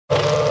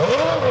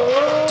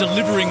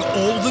Delivering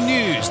all the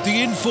news,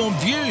 the informed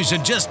views,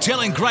 and just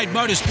telling great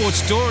motorsport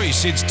stories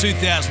since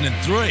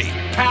 2003.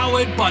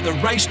 Powered by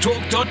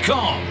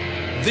theracetalk.com.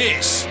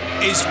 This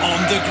is On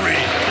the Grid.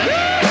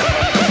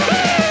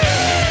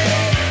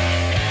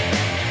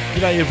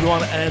 G'day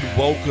everyone and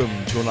welcome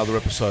to another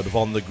episode of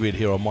On the Grid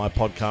here on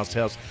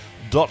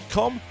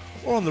mypodcasthouse.com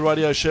or on the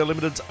Radio Show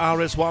Limited's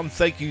RS1.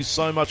 Thank you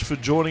so much for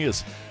joining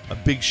us. A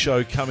big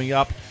show coming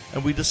up,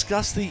 and we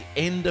discuss the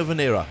end of an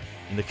era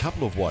in a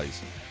couple of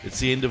ways. It's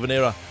the end of an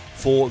era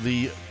for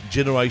the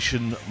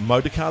generation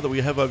motorcar that we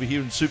have over here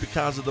in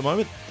supercars at the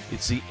moment.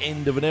 It's the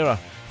end of an era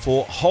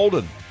for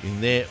Holden in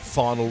their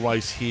final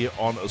race here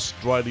on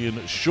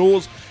Australian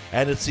shores,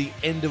 and it's the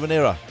end of an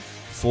era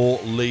for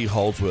Lee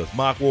Holdsworth.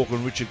 Mark Walker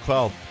and Richard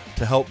Craill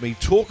to help me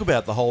talk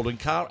about the Holden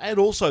car and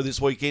also this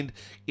weekend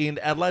in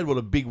Adelaide. What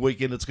a big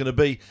weekend it's going to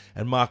be.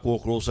 And Mark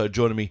Walker also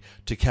joining me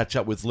to catch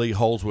up with Lee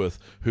Holdsworth,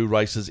 who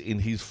races in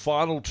his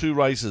final two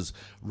races,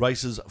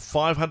 races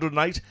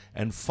 508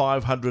 and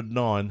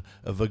 509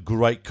 of a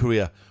great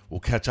career. We'll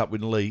catch up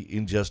with Lee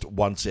in just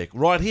one sec.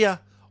 Right here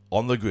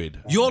on The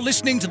Grid. You're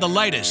listening to the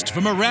latest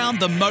from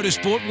around the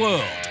motorsport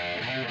world.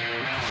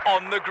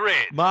 On The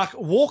Grid. Mark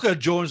Walker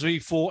joins me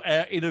for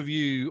our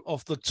interview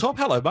off the top.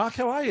 Hello, Mark.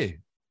 How are you?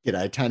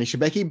 G'day, Tony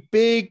Shebeki.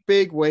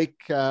 Big week.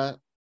 I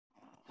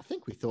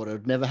think we thought it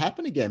would never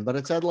happen again, but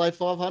it's Adelaide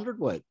 500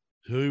 week.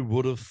 Who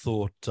would have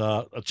thought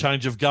a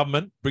change of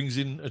government brings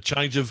in a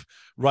change of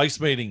race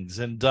meetings?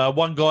 And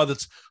one guy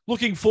that's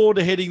looking forward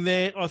to heading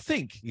there, I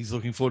think he's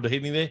looking forward to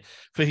heading there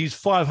for his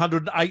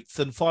 508th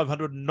and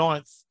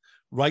 509th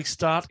race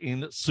start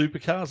in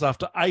supercars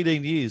after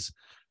 18 years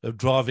of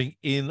driving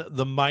in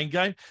the main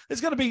game.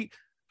 There's going to be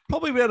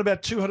probably around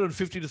about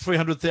 250 to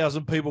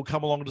 300,000 people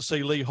come along to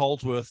see Lee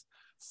Holdsworth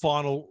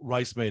final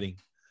race meeting,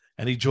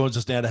 and he joins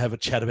us now to have a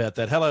chat about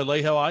that. Hello,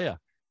 Lee. How are you?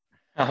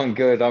 I'm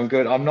good.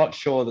 I'm not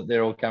sure that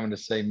they're all coming to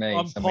see me.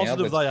 I'm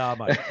positive they are,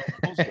 mate.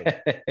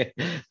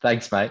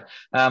 Thanks, mate.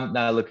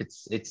 No, look,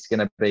 it's going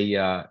to be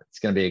a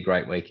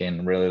great weekend.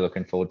 I'm really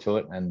looking forward to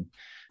it, and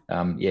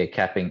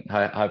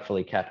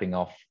hopefully capping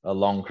off a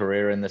long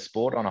career in the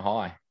sport on a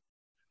high.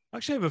 I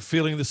actually have a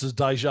feeling this is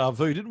deja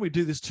vu. Didn't we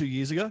do this 2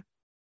 years ago?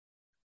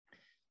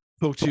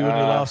 Talk to you in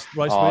your last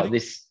race meeting.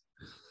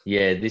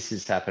 This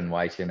has happened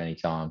way too many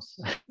times.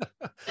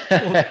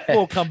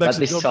 Or come back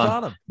to John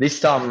Farnham. This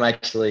time I'm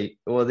actually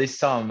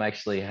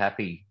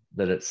happy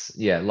that it's,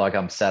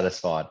 I'm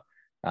satisfied.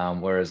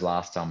 Whereas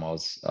last time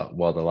the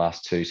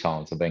last two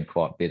times I've been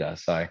quite bitter.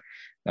 So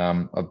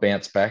I've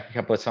bounced back a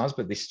couple of times,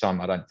 but this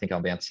time I don't think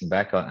I'm bouncing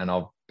back, and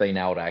I've been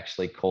able to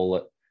actually call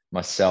it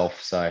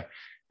myself. So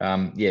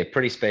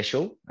pretty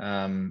special.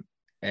 And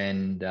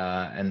I'm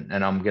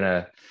going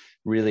to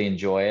really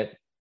enjoy it.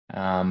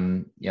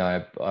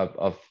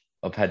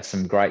 I've had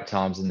some great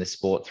times in this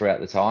sport throughout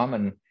the time,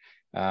 and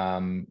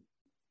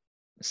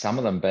some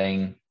of them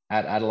being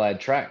at Adelaide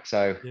track.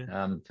 So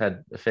I've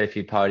had a fair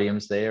few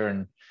podiums there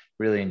and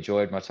really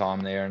enjoyed my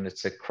time there. And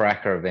it's a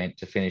cracker event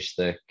to finish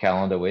the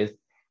calendar with.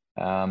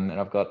 And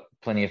I've got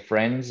plenty of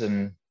friends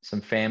and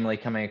some family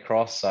coming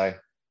across. So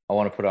I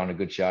want to put on a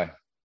good show.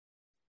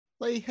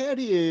 Lee, how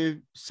do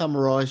you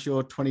summarise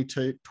your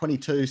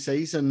 22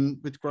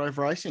 season with Grove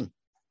Racing?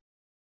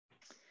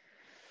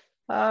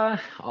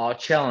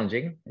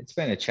 Challenging. It's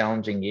been a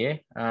challenging year.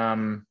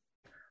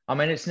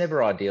 It's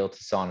never ideal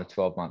to sign a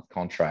 12-month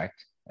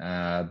contract,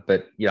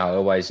 but I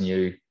always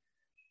knew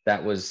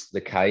that was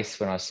the case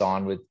when I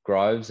signed with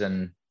Groves,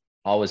 and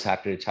I was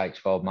happy to take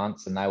 12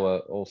 months, and they were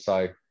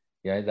also,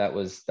 that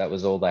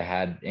was all they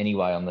had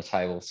anyway on the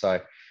table. So,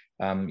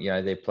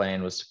 their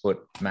plan was to put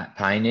Matt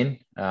Payne in.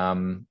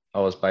 I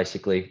was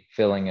basically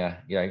keeping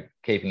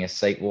a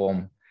seat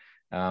warm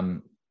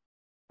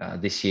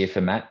this year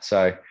for Matt.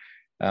 So.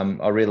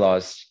 I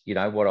realised,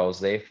 what I was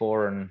there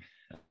for,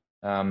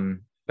 but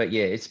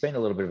it's been a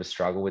little bit of a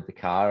struggle with the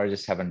car. I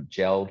just haven't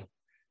gelled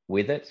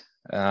with it.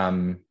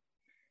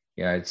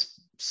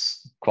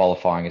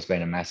 Qualifying has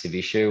been a massive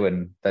issue,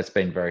 and that's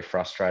been very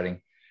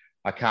frustrating.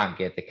 I can't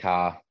get the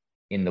car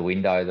in the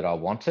window that I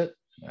want it.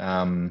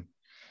 For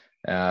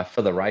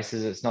the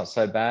races, it's not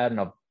so bad, and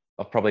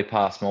I've probably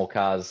passed more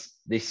cars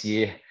this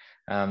year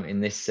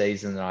in this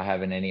season than I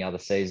have in any other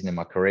season in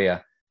my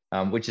career.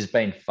 Which has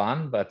been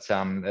fun, but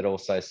it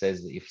also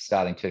says that you're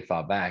starting too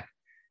far back.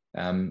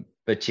 When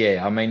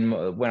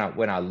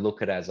I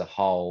look at it as a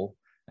whole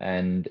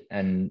and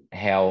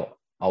how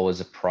I was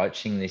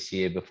approaching this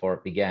year before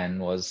it began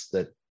was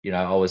that,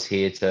 I was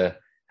here to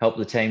help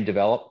the team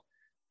develop,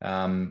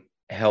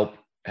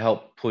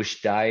 help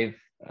push Dave,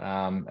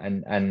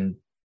 and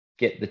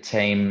get the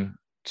team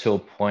to a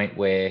point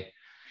where,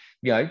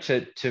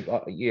 also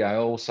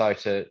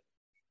to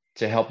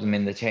help them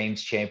in the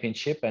team's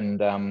championship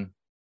and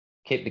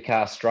keep the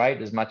car straight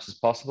as much as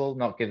possible,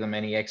 not give them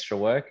any extra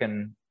work,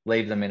 and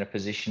leave them in a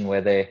position where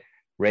they're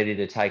ready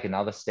to take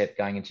another step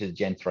going into the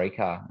Gen 3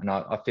 car. And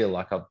I feel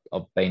like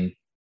I've been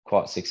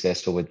quite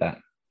successful with that.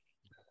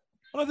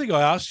 I don't think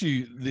I asked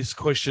you this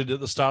question at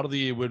the start of the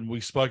year when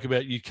we spoke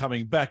about you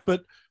coming back,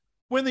 but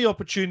When the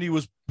opportunity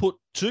was put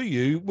to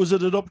you, was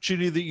it an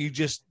opportunity that you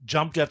just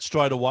jumped at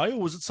straight away, or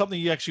was it something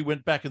you actually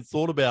went back and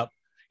thought about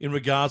in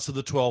regards to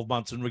the 12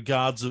 months, in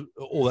regards to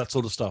all that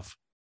sort of stuff?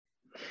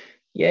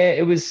 Yeah,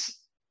 it was.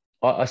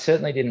 I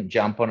certainly didn't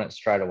jump on it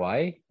straight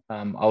away.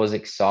 I was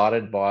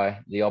excited by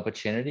the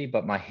opportunity,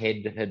 but my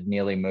head had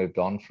nearly moved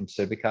on from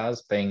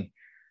supercars. Being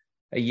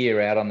a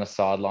year out on the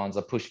sidelines,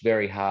 I pushed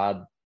very hard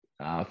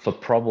for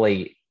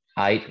probably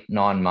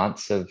 8-9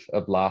 months of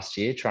last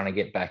year, trying to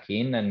get back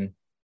in. And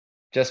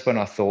just when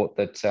I thought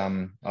that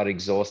I'd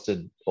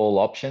exhausted all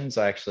options,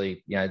 I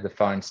actually, the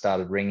phone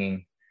started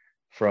ringing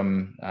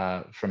from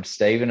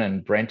Stephen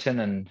and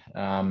Brenton,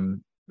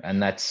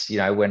 and that's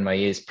when my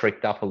ears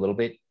pricked up a little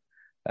bit.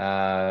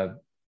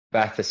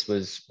 Bathurst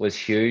was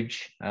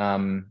huge,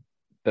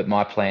 but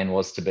my plan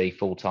was to be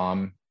full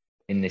time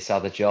in this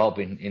other job,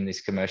 in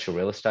this commercial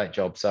real estate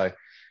job. So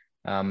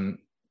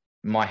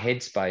my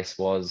headspace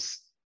was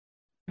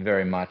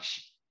very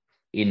much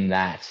in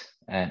that,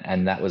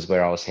 and that was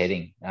where I was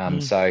heading.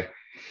 So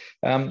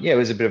it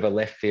was a bit of a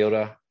left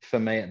fielder for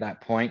me at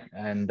that point,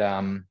 and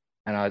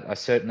I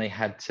certainly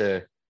had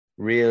to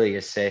really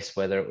assess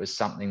whether it was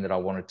something that I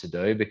wanted to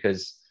do,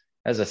 because,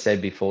 as I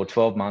said before,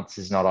 12 months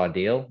is not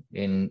ideal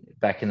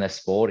back in the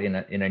sport, in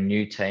a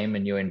new team, a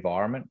new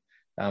environment.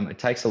 It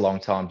takes a long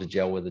time to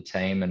gel with the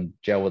team and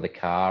gel with the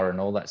car and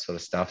all that sort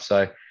of stuff.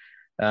 So,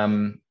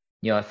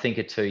 I think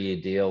a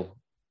 2-year deal,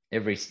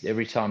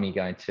 every time you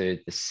go into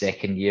the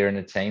second year in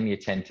a team, you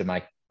tend to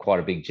make quite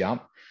a big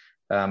jump.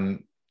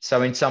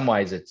 So in some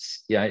ways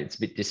it's a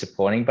bit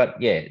disappointing, but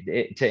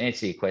to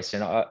answer your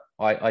question,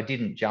 I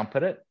didn't jump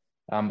at it.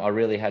 I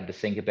really had to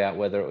think about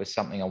whether it was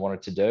something I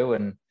wanted to do.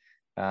 And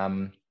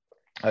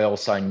I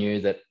also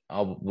knew that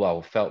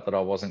felt that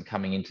I wasn't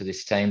coming into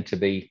this team to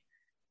be,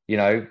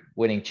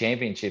 winning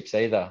championships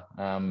either.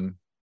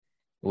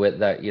 Where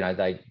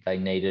that, they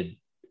needed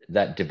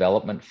that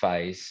development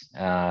phase.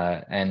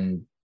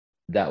 And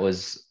that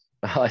was,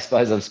 I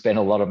suppose I've spent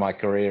a lot of my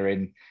career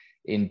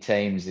in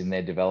teams in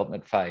their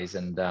development phase,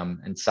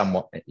 and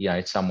somewhat,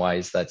 in some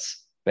ways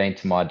that's been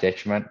to my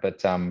detriment,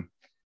 but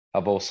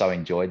I've also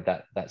enjoyed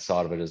that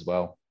side of it as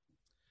well.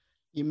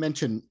 You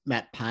mentioned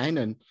Matt Payne,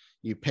 and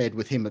you paired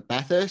with him at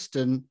Bathurst,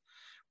 and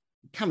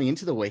coming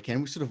into the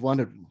weekend, we sort of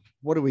wondered,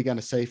 what are we going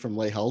to see from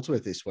Lee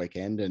Holdsworth this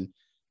weekend? And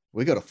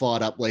we got a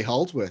fired up Lee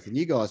Holdsworth, and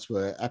you guys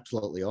were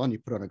absolutely on. You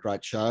put on a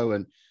great show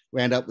and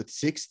wound up with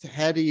 6th.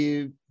 How do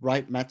you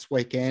rate Matt's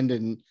weekend,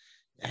 and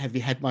have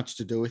you had much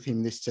to do with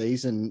him this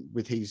season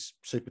with his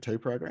Super 2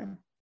 program?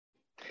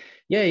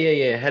 Yeah.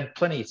 Had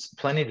plenty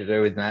to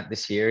do with Matt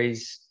this year.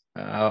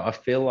 I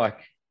feel like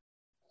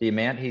the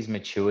amount he's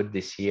matured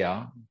this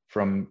year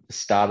from the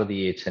start of the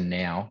year to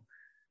now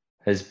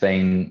has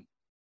been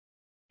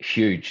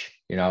huge,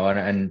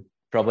 and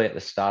probably at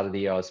the start of the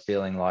year, I was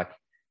feeling like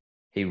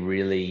he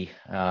really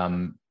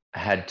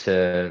had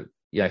to,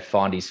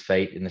 find his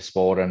feet in the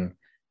sport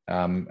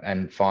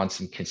and find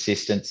some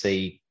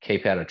consistency,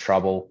 keep out of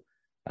trouble.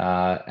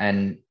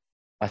 And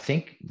I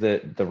think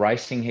the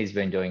racing he's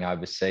been doing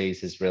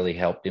overseas has really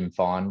helped him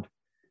find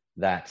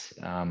that,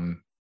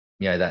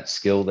 that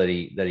skill that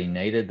he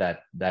needed,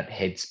 that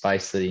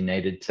headspace that he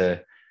needed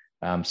to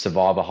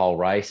survive a whole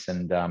race.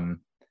 And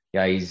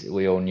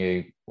we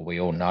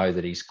all know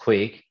that he's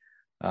quick,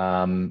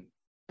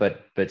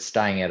 but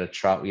staying out of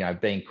trouble,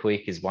 being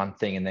quick is one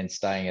thing, and then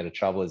staying out of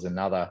trouble is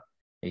another.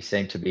 He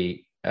seemed to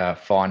be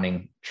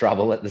finding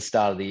trouble at the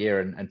start of the year,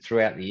 and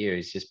throughout the year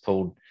he's just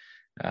pulled.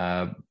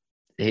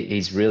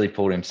 He's really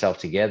pulled himself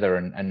together,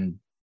 and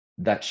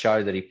that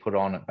show that he put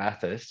on at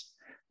Bathurst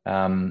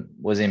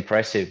was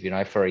impressive.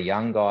 For a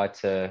young guy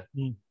to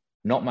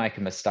not make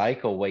a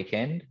mistake all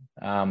weekend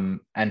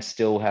and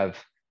still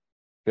have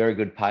very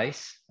good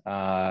pace.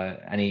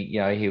 And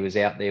he was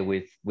out there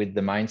with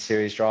the main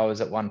series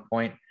drivers at one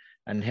point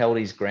and held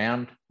his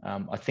ground.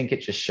 I think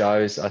it just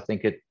shows. I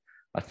think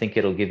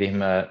it'll give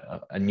him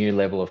a new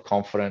level of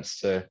confidence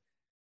to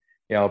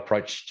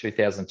approach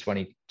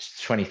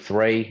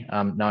 2023,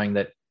 knowing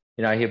that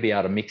he'll be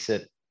able to mix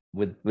it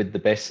with the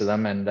best of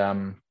them,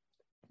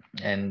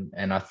 and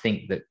I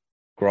think that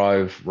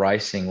Grove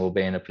Racing will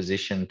be in a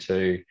position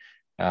to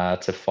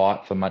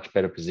fight for much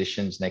better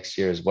positions next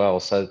year as well.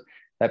 So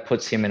that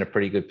puts him in a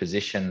pretty good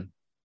position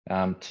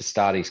to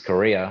start his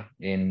career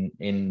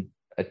in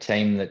a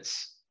team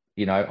that's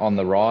on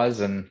the rise,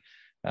 and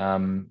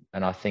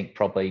I think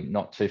probably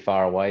not too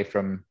far away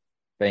from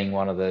being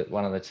one of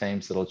the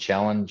teams that'll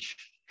challenge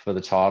for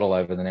the title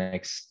over the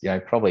next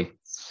probably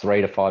 3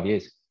 to 5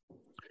 years.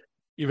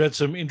 You've had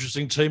some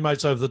interesting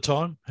teammates over the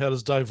time. How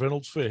does Dave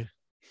Reynolds fare?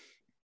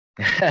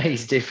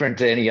 He's different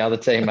to any other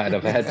teammate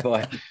I've had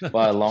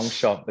by a long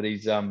shot, but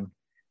he's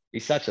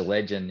such a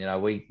legend.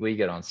 We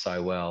get on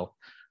so well.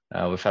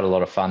 We've had a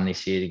lot of fun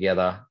this year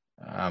together.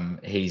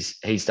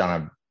 He's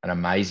done an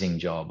amazing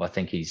job. I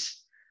think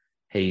he's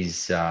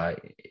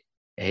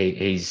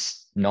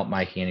not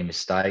making any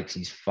mistakes.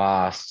 He's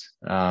fast.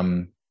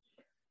 I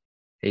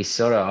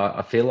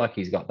feel like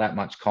he's got that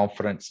much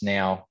confidence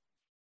now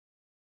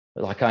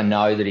like I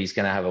know that he's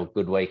going to have a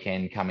good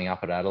weekend coming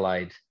up at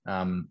Adelaide.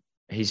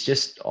 He's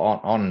just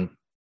on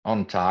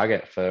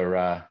target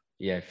for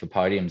for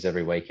podiums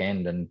every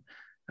weekend, and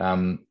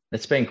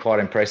it's been quite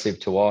impressive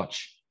to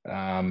watch.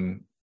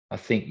 I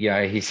think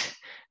he's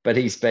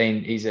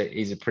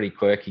a pretty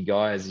quirky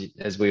guy,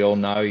 as we all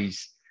know.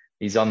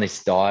 He's on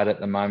this diet at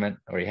the moment,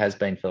 or he has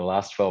been for the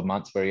last 12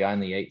 months, where he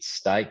only eats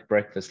steak,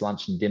 breakfast,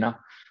 lunch, and dinner.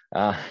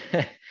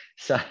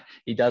 So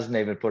he doesn't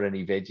even put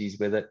any veggies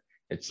with it.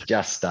 It's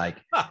just steak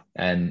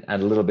and a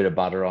little bit of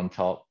butter on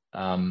top.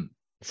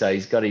 So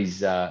he's got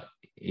his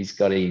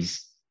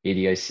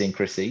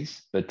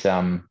idiosyncrasies, but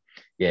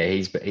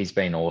he's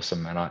been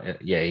awesome, and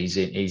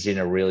he's in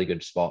a really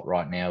good spot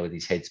right now with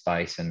his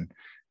headspace, and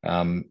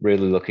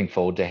really looking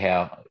forward to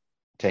how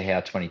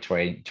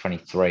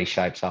 23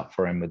 shapes up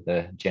for him with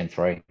the Gen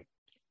 3.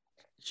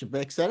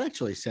 Shebex, that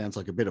actually sounds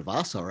like a bit of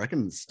us, I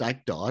reckon.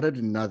 Steak diet, I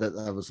didn't know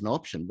that was an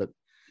option, but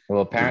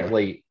well,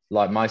 apparently,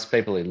 like most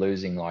people are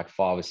losing like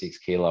 5 or 6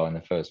 kilo in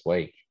the first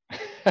week.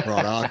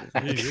 Right,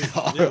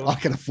 I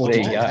can afford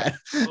to do that.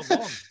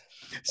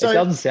 So it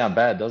doesn't sound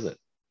bad, does it?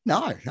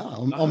 No,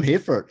 I'm here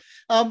for it.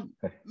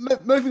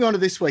 Moving on to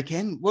this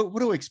weekend, what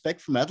do we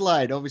expect from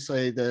Adelaide?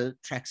 Obviously, the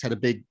track's had a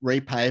big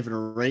repave and a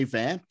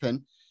revamp,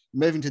 and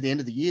moving to the end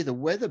of the year, the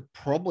weather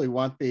probably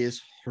won't be as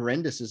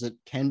horrendous as it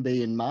can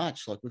be in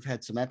March. Like, we've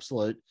had some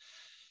absolute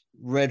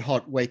red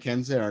hot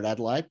weekends there at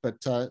Adelaide, but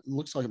it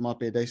looks like it might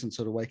be a decent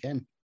sort of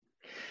weekend.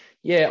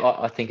 Yeah,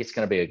 I think it's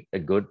going to be a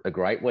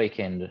great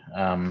weekend.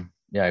 Dave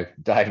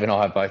and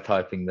I are both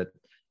hoping that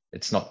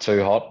it's not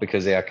too hot,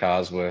 because our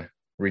cars were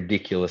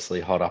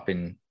ridiculously hot up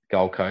in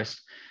Gold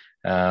Coast.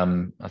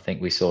 I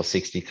think we saw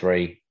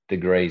 63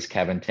 degrees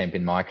cabin temp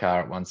in my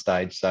car at one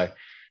stage. So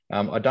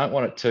I don't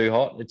want it too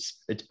hot.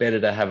 It's better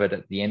to have it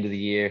at the end of the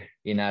year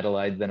in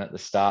Adelaide than at the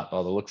start,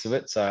 by the looks of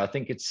it. So I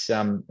think it's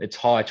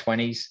high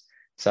 20s.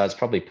 So it's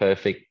probably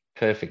perfect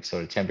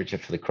sort of temperature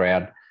for the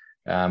crowd.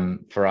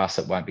 For us,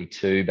 it won't be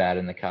too bad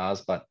in the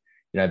cars, but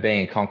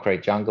being a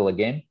concrete jungle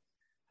again,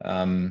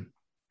 and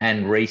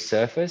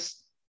resurfaced,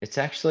 it's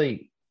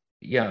actually,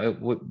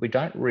 we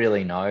don't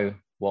really know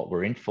what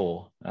we're in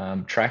for.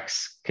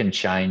 Tracks can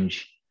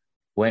change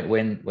when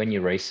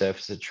you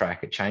resurface a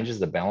track. It changes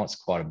the balance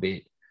quite a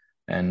bit,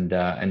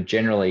 and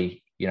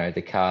generally,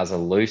 the cars are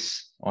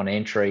loose on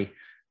entry.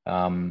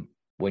 When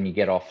you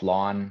get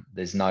offline,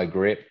 there's no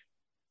grip,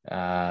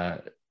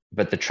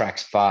 but the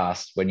track's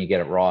fast when you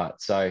get it right.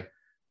 So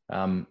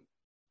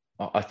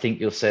I think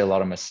you'll see a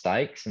lot of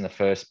mistakes in the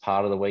first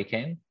part of the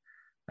weekend.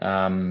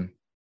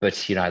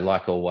 But,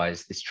 like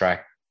always, this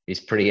track is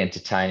pretty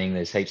entertaining.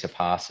 There's heaps of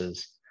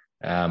passes.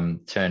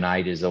 Turn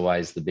 8 is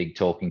always the big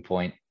talking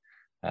point.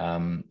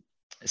 I'm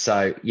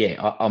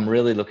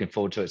really looking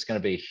forward to it. It's going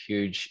to be a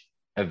huge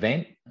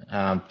event,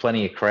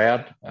 plenty of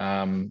crowd.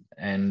 And,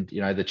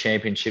 the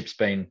championship's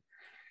been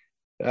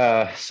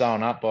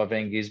sewn up by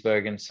Van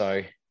Gisbergen,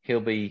 so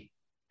he'll be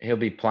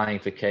playing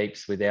for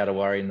keeps without a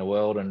worry in the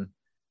world. And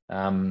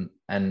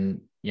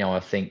I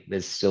think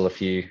there's still a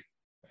few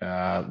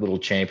little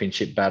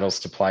championship battles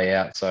to play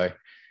out. So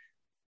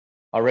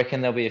I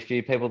reckon there'll be a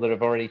few people that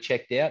have already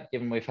checked out,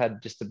 given we've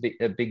had just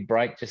a big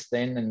break just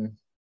then, and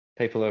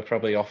people are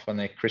probably off on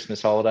their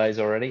Christmas holidays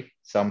already.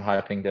 So I'm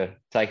hoping to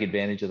take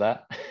advantage of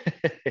that.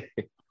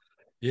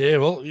 Yeah,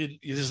 well, you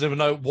just never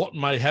know what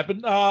may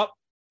happen.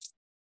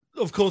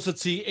 Of course,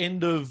 it's the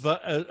end of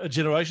a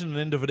generation, an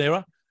end of an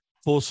era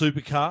for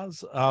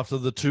supercars after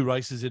the 2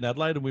 races in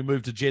Adelaide, and we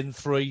move to Gen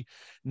 3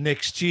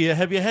 next year.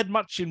 Have you had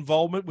much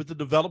involvement with the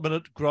development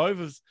at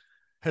Grove?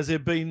 Has there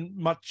been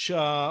much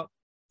of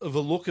a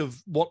look of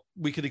what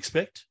we could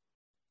expect?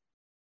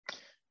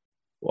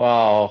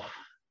 Well,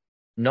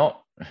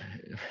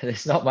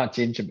 there's not much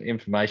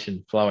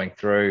information flowing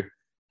through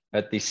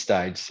at this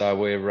stage. So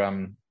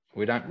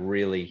we don't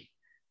really,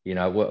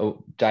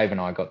 Dave and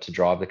I got to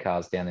drive the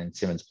cars down in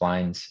Symmons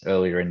Plains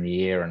earlier in the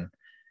year, and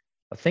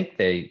I think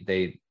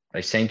they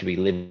seem to be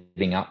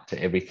living up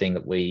to everything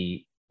that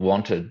we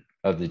wanted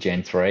of the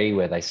Gen 3,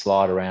 where they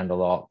slide around a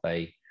lot.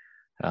 They,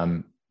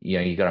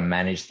 you got to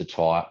manage the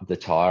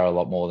tire a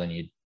lot more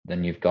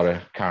than you've got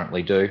to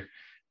currently do.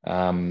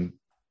 But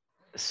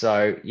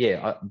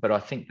I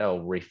think they'll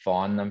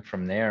refine them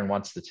from there. And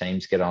once the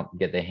teams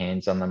get their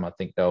hands on them, I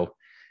think they'll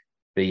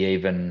be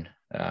even,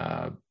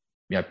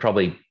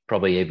 probably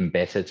even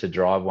better to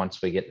drive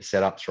once we get the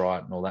setups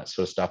right and all that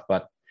sort of stuff.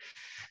 But,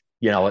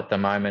 at the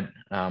moment,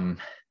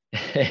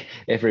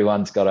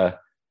 everyone's got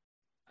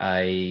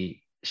a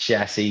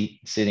chassis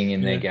sitting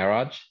in their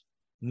garage.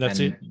 And that's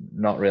it.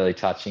 Not really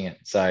touching it.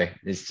 So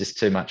there's just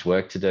too much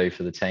work to do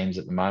for the teams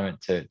at the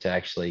moment to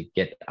actually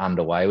get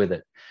underway with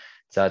it.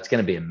 So it's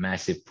going to be a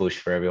massive push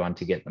for everyone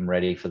to get them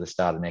ready for the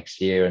start of next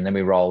year. And then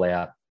we roll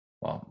out,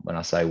 well, when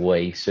I say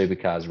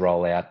supercars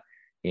roll out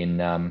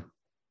in,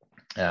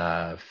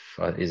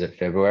 is it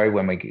February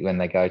when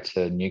they go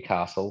to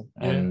Newcastle?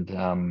 Yeah.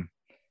 And,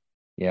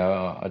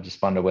 I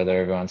just wonder whether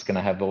everyone's going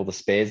to have all the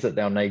spares that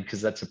they'll need,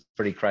 because that's a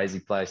pretty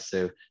crazy place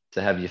to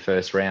have your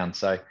first round.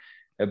 So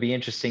it'll be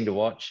interesting to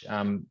watch.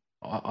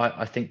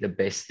 I think the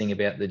best thing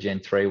about the Gen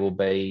 3 will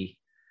be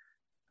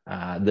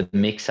the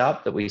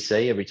mix-up that we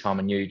see every time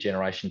a new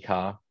generation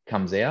car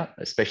comes out,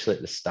 especially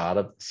at the start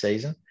of the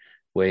season,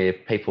 where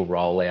people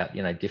roll out,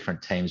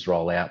 different teams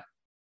roll out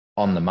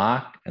on the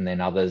mark, and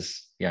then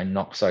others,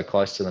 not so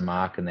close to the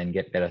mark and then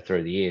get better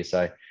through the year.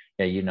 So,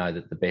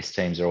 that the best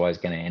teams are always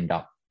going to end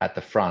up at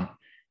the front,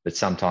 but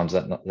sometimes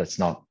that's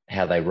not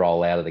how they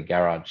roll out of the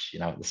garage,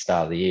 at the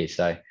start of the year.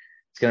 So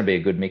it's going to be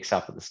a good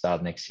mix-up at the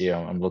start of next year.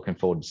 I'm looking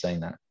forward to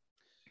seeing that.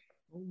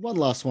 One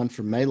last one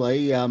from me,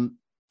 Lee.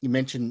 You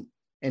mentioned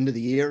end of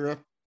the era,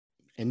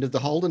 end of the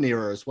Holden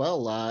era as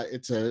well.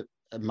 It's a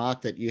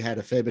mark that you had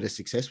a fair bit of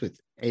success with,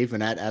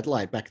 even at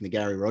Adelaide back in the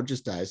Gary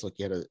Rogers days. Like,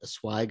 you had a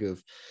swag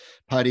of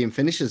podium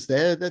finishes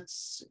there.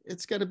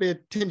 It's going to be a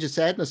tinge of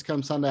sadness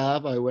come Sunday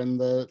Arvo when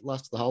the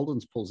last of the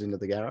Holdens pulls into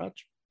the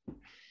garage.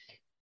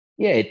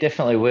 Yeah, it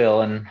definitely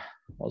will. And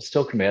I was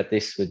talking about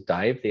this with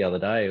Dave the other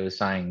day. He was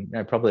saying,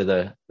 probably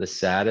the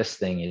saddest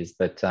thing is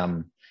that,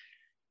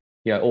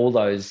 all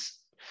those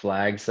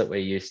flags that we're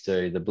used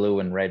to, the blue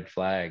and red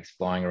flags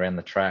flying around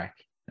the track,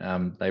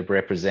 they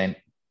represent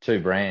two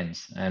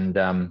brands. And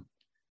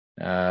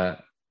I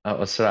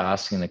was sort of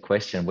asking the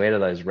question, where do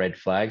those red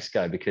flags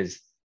go? Because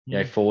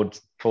Ford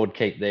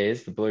keep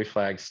theirs, the blue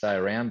flags stay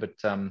around,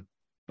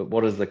 but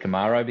what does the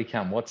Camaro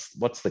become?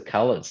 What's the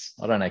colors?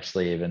 I don't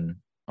actually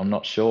I'm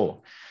not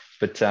sure.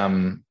 But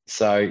so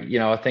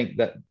I think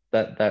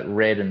that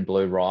red and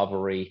blue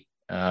rivalry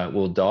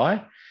will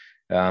die.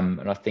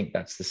 And I think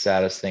that's the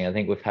saddest thing. I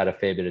think we've had a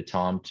fair bit of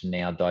time to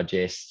now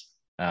digest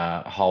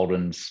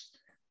Holden's,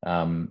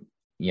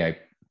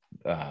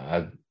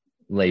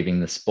 leaving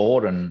the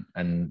sport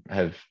and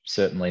have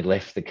certainly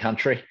left the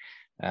country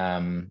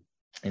in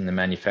the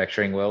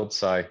manufacturing world.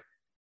 So,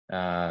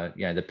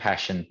 the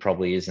passion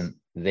probably isn't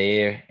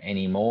there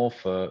anymore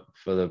for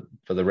the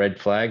red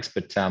flags,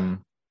 but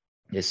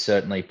there's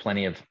certainly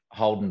plenty of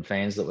Holden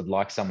fans that would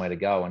like somewhere to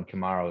go, and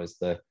Camaro is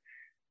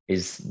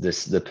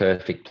the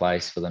perfect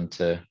place for them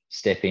to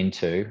step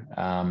into.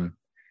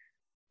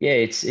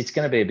 It's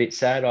going to be a bit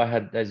sad.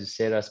 As you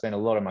said, I spent a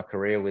lot of my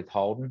career with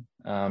Holden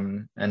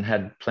and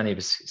had plenty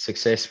of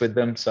success with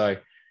them. So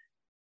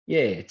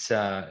it's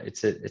an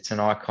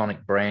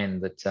iconic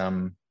brand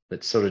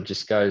that sort of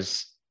just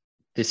goes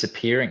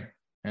disappearing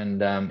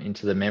and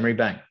into the memory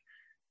bank.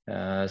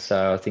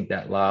 So I think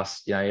that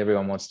last,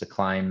 everyone wants to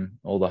claim,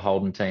 all the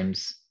Holden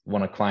teams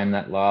want to claim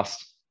that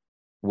last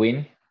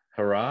win,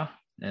 hurrah.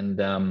 And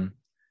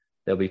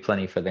there'll be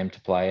plenty for them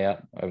to play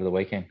out over the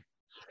weekend.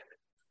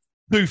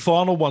 Two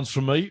final ones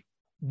from me.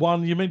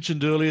 One, you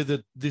mentioned earlier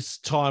that this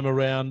time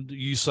around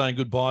you saying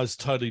goodbye is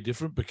totally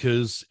different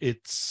because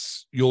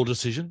it's your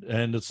decision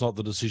and it's not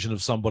the decision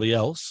of somebody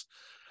else.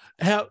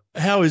 How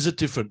is it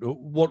different?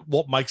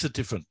 What makes it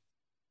different?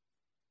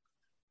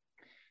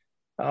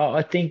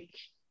 I think,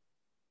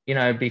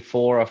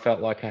 before I felt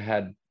like I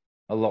had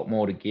a lot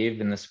more to give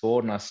in the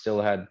sport, and I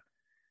still had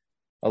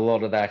a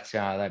lot of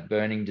that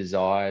burning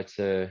desire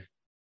to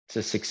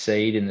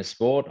succeed in the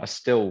sport. I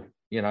still,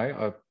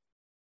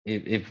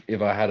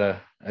 if I had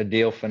a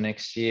deal for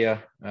next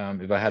year,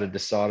 if I had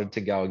decided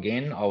to go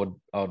again, I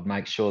would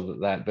make sure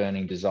that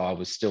burning desire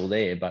was still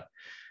there. But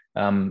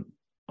I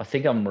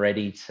think I'm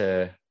ready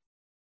to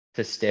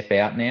step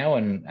out now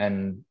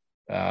and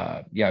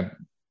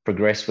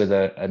progress with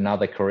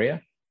another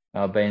career.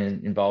 I've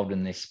been involved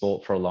in this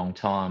sport for a long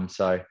time,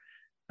 so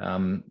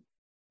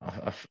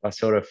I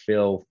sort of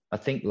feel, I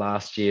think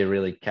last year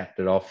really capped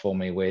it off for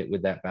me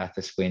with that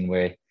Bathurst win,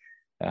 where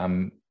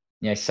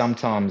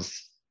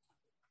sometimes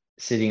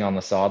sitting on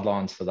the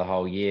sidelines for the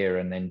whole year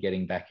and then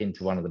getting back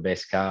into one of the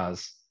best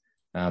cars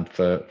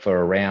for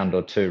a round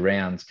or two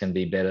rounds can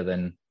be better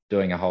than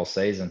doing a whole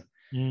season.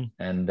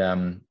 And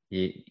and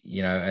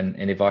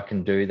if I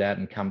can do that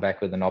and come back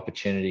with an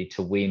opportunity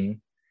to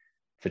win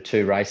for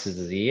two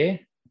races a year,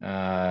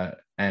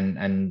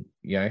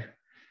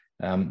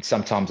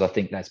 sometimes I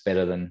think that's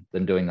better than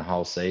doing the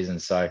whole season.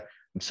 So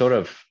I'm sort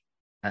of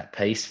at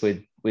peace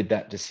with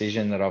that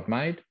decision that I've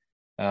made.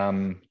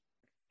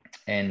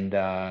 And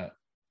I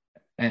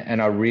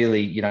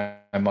really,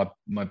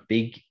 my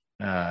big,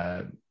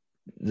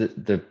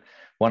 the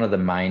one of the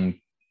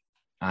main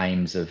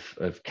aims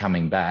of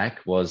coming back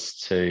was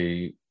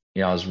to,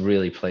 I was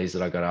really pleased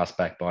that I got asked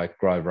back by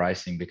Grove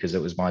Racing, because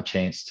it was my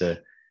chance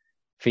to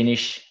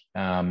finish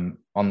on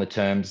the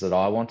terms that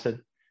I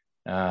wanted.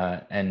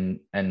 And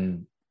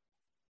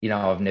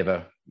I've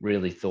never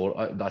really thought,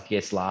 I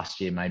guess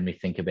last year made me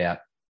think about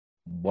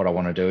what I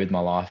want to do with my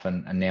life.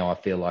 And now I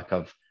feel like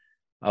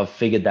I've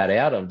figured that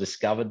out. I've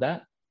discovered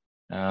that.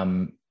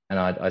 And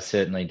I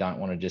certainly don't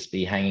want to just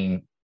be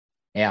hanging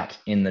out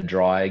in the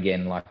dry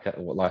again, like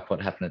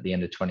what happened at the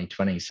end of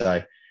 2020.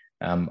 So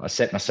I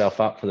set myself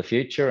up for the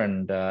future,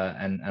 and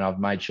I've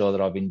made sure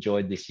that I've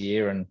enjoyed this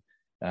year, and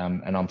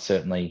I'm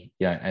certainly,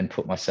 and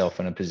put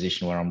myself in a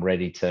position where I'm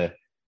ready to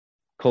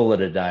call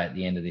it a day at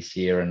the end of this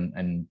year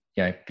and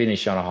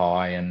finish on a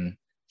high and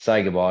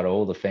say goodbye to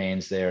all the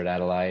fans there at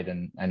Adelaide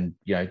and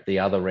the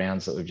other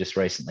rounds that we've just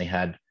recently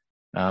had.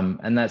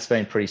 And that's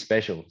been pretty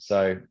special.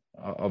 So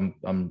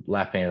I'm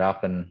lapping it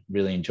up and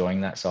really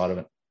enjoying that side of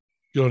it.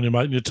 Good on you,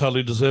 mate. And you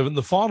totally deserve it. And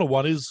the final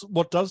one is,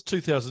 what does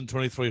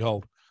 2023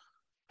 hold?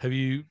 Have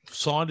you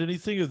signed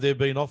anything? Have there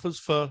been offers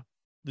for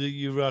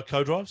your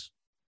co-drives?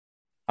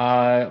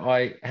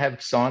 I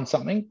have signed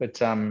something, but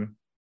can't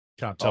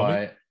tell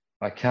me.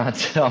 I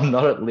can't. I'm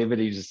not at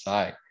liberty to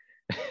say.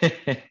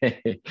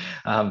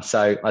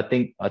 So I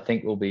think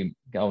I'll be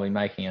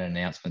making an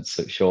announcement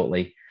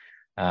shortly.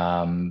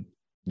 I'm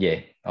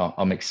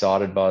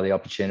excited by the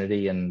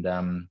opportunity, and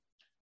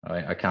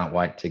I can't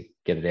wait to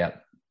get it out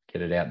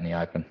in the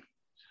open.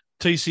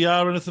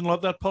 TCR, anything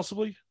like that,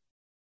 possibly?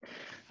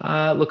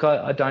 Look,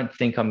 I don't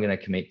think I'm going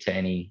to commit to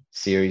any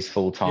series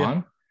full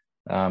time.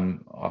 Yeah.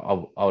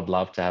 I would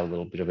love to have a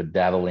little bit of a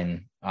dabble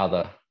in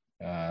other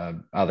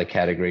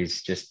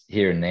categories, just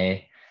here and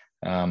there.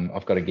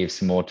 I've got to give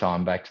some more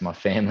time back to my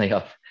family.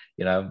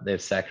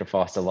 They've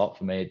sacrificed a lot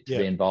for me to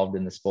be involved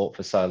in the sport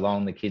for so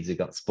long. The kids have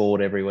got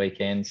sport every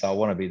weekend, so I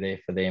want to be there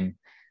for them,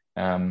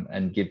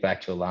 and give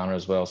back to Alana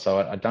as well. So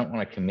I don't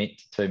want to commit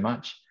to too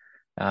much.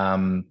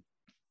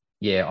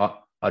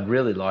 I'd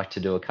really like to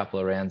do a couple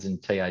of rounds in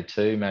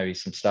TA2, maybe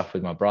some stuff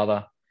with my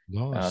brother.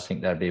 Nice. I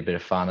think that'd be a bit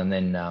of fun. And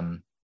then,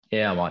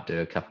 I might do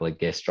a couple of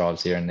guest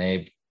drives here and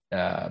there.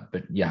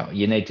 But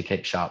you need to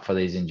keep sharp for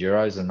these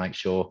enduros and make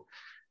sure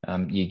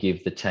you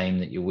give the team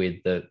that you're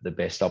with the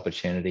best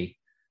opportunity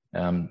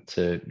for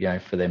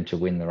them to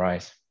win the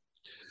race.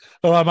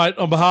 All right, mate.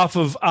 On behalf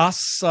of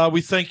us,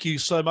 we thank you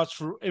so much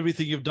for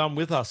everything you've done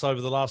with us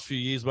over the last few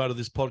years, mate, of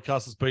this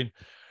podcast. It's been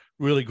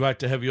really great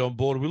to have you on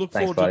board. We look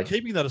forward to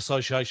keeping that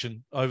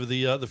association over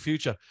the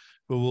future.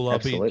 We will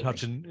be in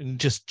touch and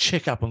just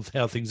check up on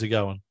how things are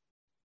going.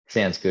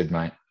 Sounds good,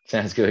 mate.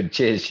 Sounds good.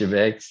 Cheers,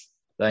 Shebex.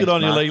 Good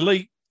on you,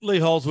 Lee. Lee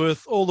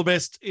Holdsworth, all the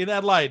best in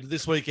Adelaide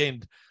this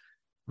weekend,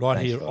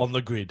 here on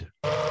The Grid.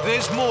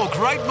 There's more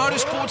great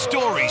motorsport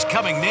stories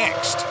coming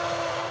next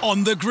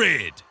on The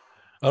Grid.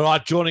 All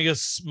right, joining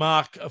us,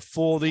 Mark,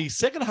 for the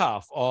second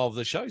half of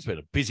the show. He's been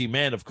a busy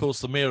man, of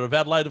course, the Mayor of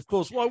Adelaide. Of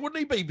course, why wouldn't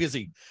he be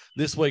busy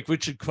this week?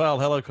 Richard Quayle.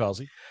 Hello,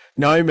 Quailsy.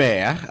 No,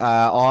 Mayor.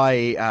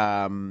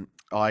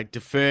 I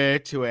defer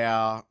to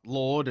our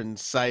Lord and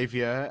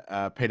Saviour,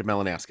 Peter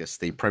Malinauskas,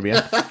 the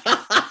Premier,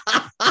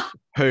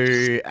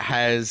 who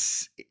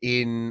has,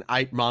 in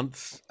 8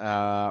 months,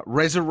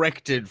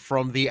 resurrected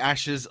from the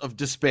ashes of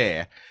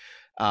despair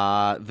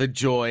the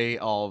joy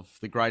of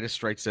the greatest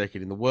street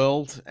circuit in the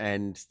world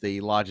and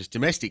the largest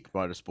domestic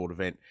motorsport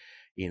event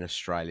in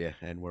Australia.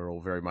 And we're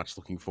all very much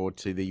looking forward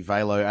to the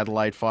Velo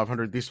Adelaide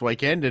 500 this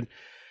weekend. And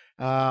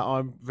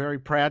I'm very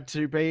proud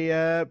to be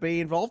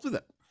involved with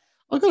it.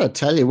 I've got to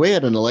tell you, we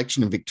had an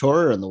election in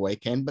Victoria on the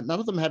weekend, but none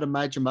of them had a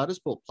major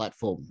motorsport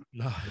platform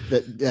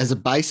that as a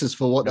basis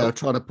for what they were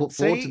trying to put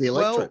forward to the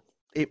electorate. Well,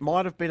 it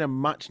might have been a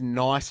much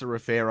nicer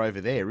affair over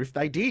there if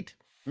they did.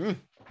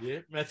 Yeah,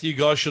 Matthew, you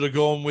guys should have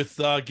gone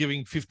with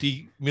giving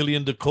 50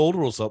 million to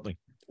Calder or something.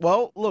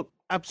 Well, look,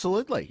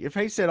 absolutely. If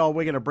he said,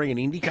 we're going to bring an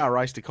IndyCar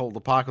race to Calder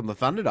Park on the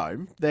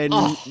Thunderdome, then,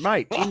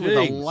 mate, into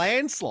the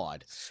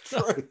landslide.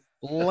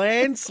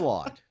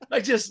 Landslide. They're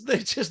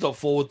just not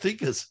forward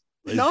thinkers.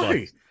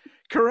 No.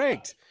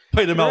 Correct.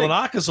 Peter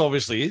Malinauskas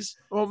obviously is.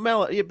 Well,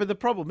 but the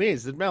problem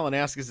is that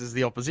Malinauskas is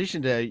the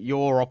opposition to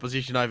your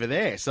opposition over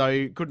there, so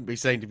he couldn't be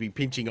seen to be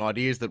pinching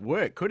ideas that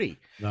work, could he?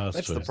 No,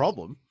 that's the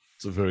problem.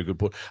 It's a very good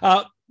point.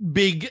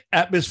 Big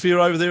atmosphere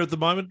over there at the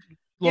moment.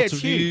 Lots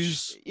of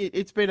news.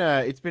 It's been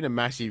a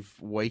massive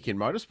week in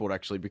motorsport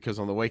actually, because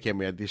on the weekend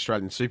we had the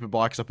Australian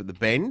Superbikes up at the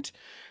Bend,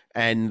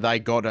 and they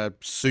got a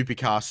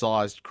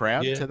supercar-sized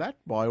crowd to that,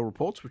 by all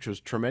reports, which was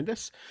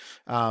tremendous.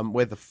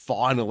 Weather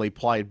finally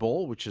played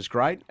ball, which is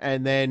great.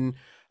 And then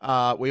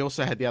we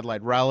also had the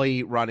Adelaide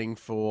Rally running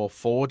for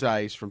 4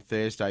 days from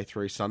Thursday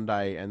through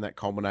Sunday, and that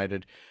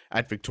culminated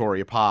at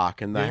Victoria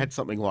Park. And they had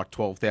something like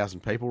 12,000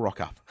 people rock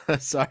up.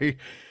 So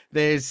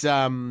there's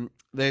a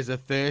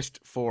thirst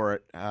for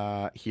it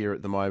here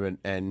at the moment,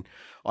 and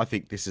I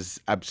think this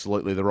is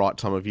absolutely the right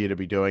time of year to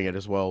be doing it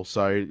as well.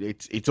 So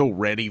it's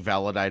already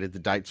validated the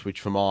date switch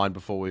for mine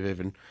before we've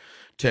even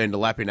turned a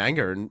lap in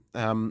anger. And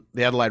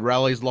the Adelaide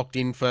Rally is locked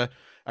in for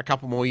a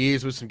couple more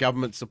years with some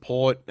government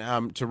support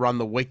to run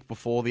the week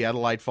before the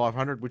Adelaide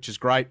 500, which is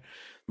great.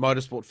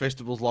 Motorsport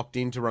Festival's locked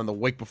in to run the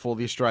week before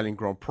the Australian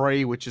Grand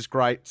Prix, which is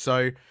great.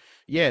 So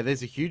yeah,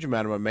 there's a huge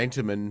amount of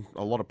momentum and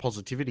a lot of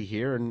positivity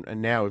here.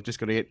 And now we've just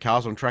got to get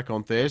cars on track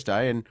on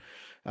Thursday, and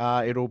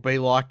it'll be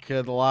like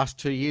the last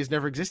 2 years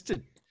never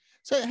existed.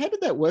 So how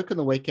did that work on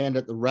the weekend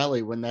at the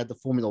rally when they had the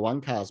Formula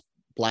One cars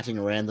blatting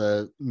around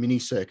the mini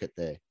circuit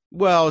there?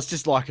 Well, it's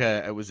just like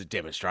it was a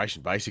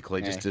demonstration,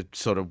 basically, just to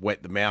sort of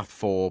wet the mouth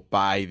for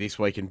A this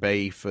week and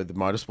B for the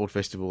Motorsport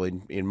Festival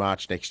in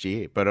March next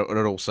year. But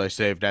it also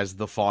served as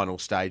the final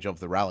stage of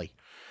the rally.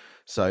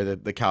 So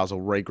the cars all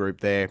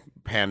regrouped there,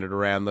 pounded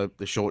around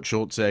the short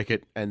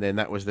circuit, and then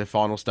that was their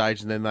final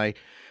stage. And then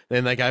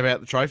they gave out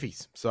the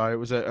trophies. So it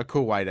was a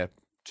cool way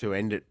to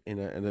end it in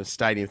a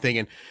stadium thing.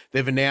 And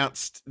they've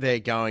announced they're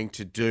going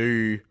to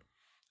do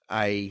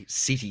a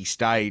city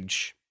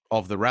stage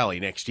of the rally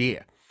next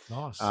year.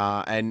 Nice.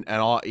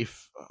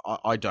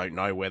 I don't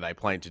know where they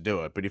plan to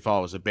do it, but if I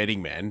was a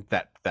betting man,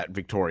 that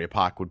Victoria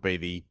Park would be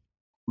the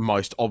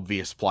most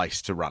obvious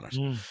place to run it.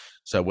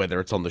 So whether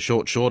it's on the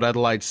short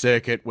Adelaide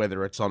circuit,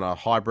 whether it's on a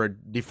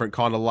hybrid, different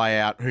kind of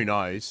layout, who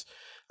knows?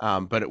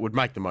 But it would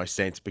make the most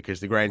sense because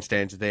the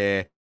grandstands are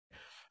there.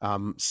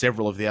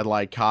 Several of the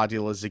Adelaide car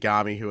dealers,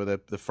 Zagami, who are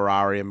the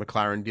Ferrari and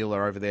McLaren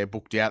dealer over there,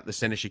 booked out the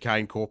Centre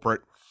Chicane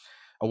corporate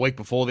a week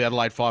before the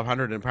Adelaide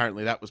 500, and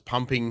apparently that was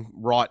pumping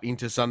right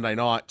into Sunday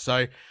night.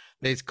 So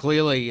there's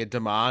clearly a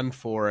demand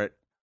for it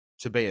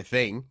to be a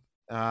thing.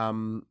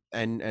 And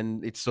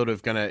it's sort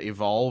of going to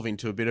evolve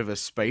into a bit of a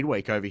speed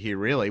week over here,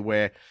 really,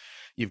 where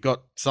you've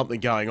got something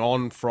going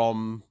on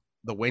from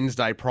the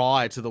Wednesday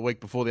prior to the week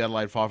before the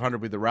Adelaide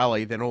 500 with the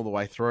rally, then all the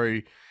way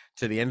through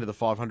to the end of the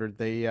 500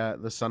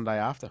 the Sunday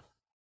after.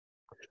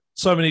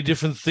 So many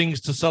different things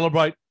to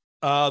celebrate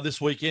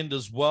this weekend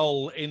as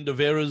well. End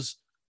of eras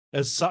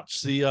as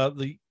such.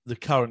 The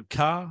current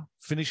car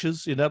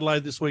finishes in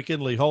Adelaide this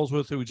weekend. Lee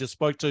Holsworth, who we just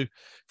spoke to,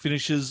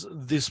 finishes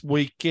this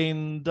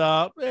weekend.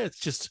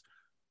 It's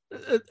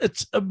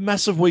a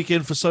massive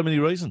weekend for so many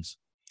reasons.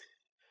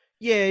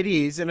 Yeah, it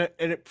is, and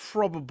it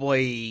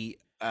probably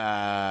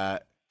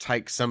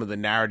takes some of the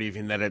narrative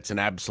in that it's an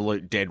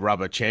absolute dead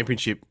rubber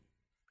championship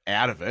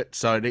out of it.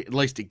 So at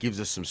least it gives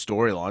us some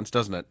storylines,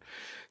 doesn't it,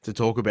 to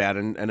talk about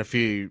and a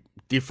few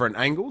different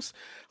angles.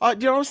 I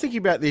was thinking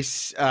about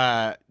this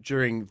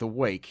during the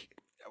week.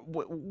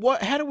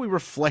 How do we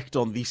reflect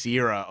on this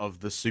era of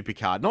the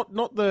supercar?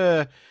 Not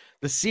the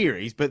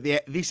series, but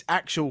this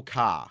actual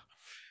car,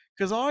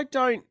 because I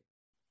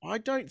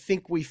don't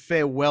think we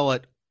fare well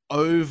it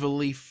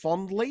overly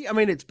fondly. I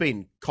mean, it's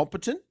been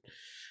competent.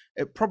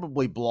 It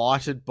probably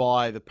blighted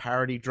by the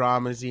parody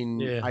dramas in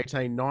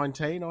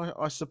 1819,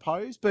 I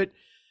suppose. But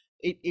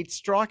it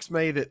strikes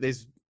me that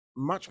there's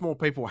much more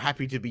people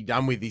happy to be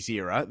done with this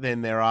era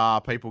than there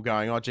are people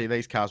going, oh, gee,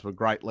 these cars were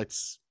great.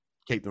 Let's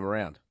keep them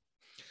around.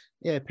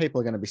 Yeah,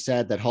 people are going to be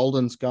sad that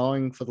Holden's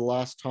going for the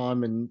last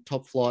time in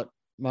top flight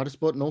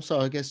motorsport. And also,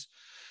 I guess,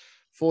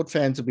 Ford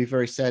fans will be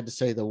very sad to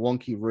see the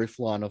wonky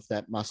roofline of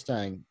that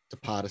Mustang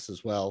depart us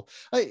as well.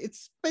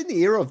 It's been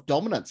the era of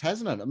dominance,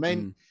 hasn't it? I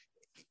mean,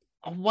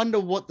 I wonder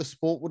what the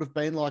sport would have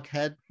been like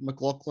had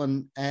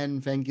McLaughlin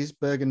and Van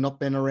Gisbergen not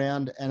been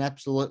around and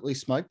absolutely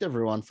smoked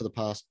everyone for the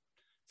past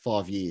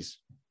 5 years.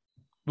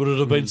 Would it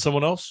have been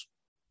someone else?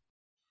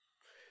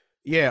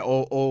 Yeah,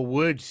 or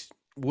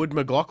would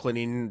McLaughlin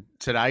in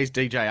today's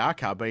DJR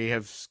car be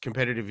as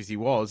competitive as he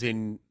was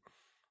in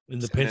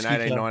the Penske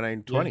 18,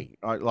 19, 20?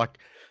 Yeah.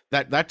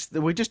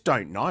 We just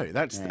don't know.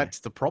 That's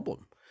the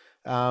problem.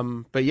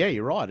 But yeah,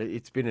 you're right.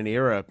 It's been an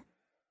era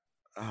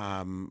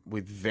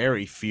with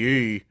very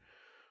few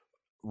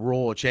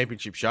raw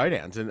championship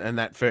showdowns, and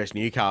that first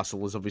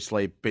Newcastle has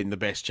obviously been the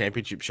best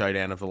championship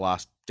showdown of the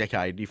last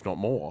decade, if not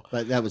more.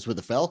 But that was with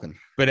the Falcon.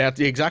 But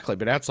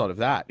outside of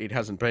that, it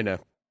hasn't been a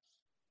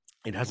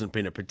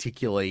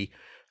particularly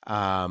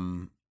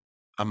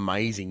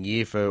amazing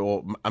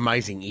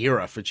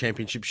era for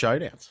championship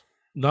showdowns.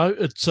 No,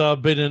 it's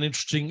been an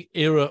interesting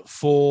era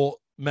for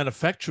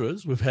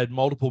manufacturers. We've had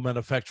multiple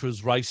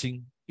manufacturers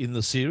racing in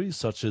the series,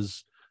 such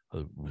as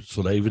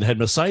sort of even had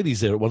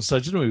Mercedes there at one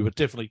stage, didn't we? But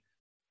definitely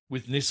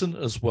with Nissan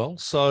as well.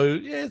 So,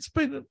 yeah, it's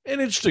been an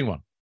interesting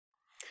one.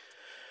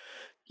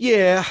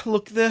 Yeah,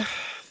 look, the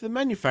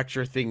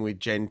manufacturer thing with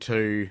Gen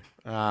 2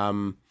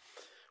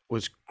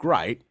 was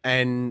great.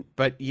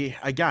 But yeah,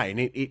 again,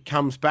 it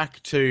comes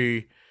back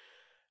to,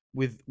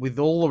 with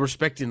all the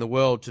respect in the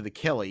world to the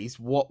Kellys,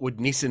 what would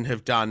Nissan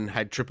have done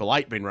had Triple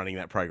Eight been running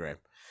that program?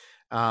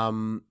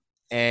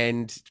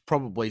 And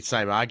probably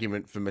same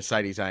argument for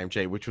Mercedes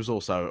AMG, which was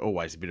also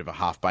always a bit of a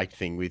half-baked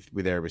thing with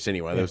Erebus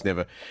anyway. Yeah. There was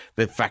never,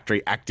 the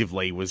factory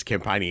actively was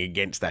campaigning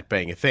against that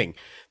being a thing.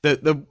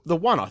 The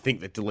one I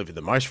think that delivered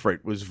the most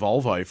fruit was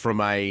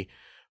Volvo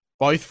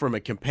both from a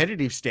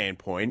competitive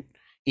standpoint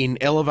in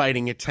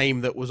elevating a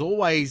team that was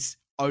always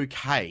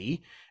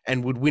okay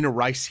and would win a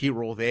race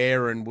here or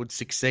there and would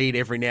succeed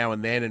every now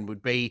and then and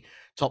would be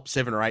top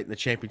 7 or 8 in the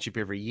championship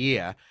every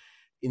year,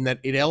 in that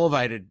it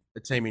elevated a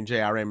team in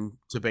GRM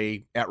to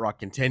be outright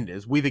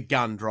contenders with a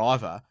gun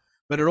driver,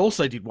 but it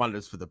also did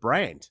wonders for the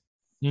brand.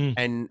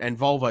 And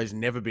Volvo's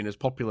never been as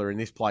popular in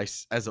this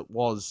place as it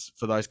was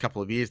for those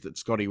couple of years that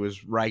Scotty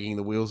was ragging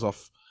the wheels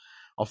off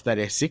that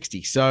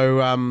S60.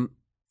 So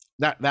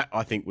that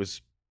I think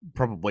was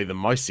probably the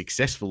most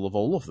successful of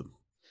all of them.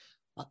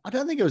 I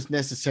don't think it was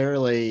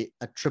necessarily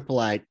a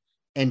Triple Eight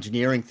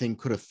engineering thing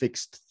could have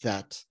fixed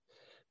that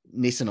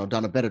Nissan or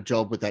done a better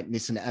job with that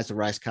Nissan as a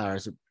race car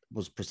as it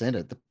was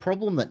presented. The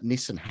problem that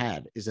Nissan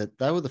had is that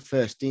they were the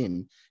first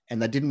in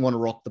and they didn't want to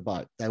rock the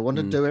boat. They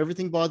wanted to do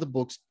everything by the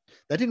books.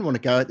 They didn't want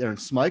to go out there and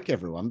smoke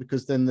everyone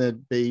because then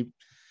they'd be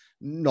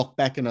knocked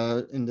back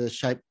into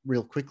shape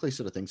real quickly,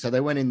 sort of thing. So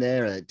they went in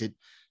there, did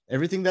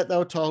everything that they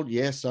were told.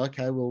 Yes,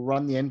 okay, we'll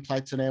run the end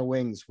plates on our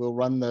wings. We'll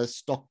run the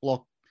stock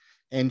block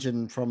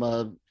engine from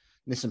a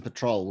Nissan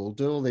Patrol. We'll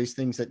do all these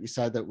things that you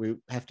say that we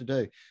have to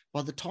do.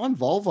 By the time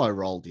Volvo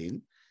rolled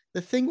in, the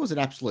thing was an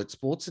absolute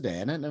sports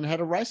sedan and had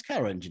a race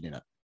car engine in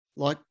it.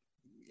 Like,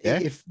 Yeah.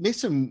 if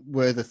Nissan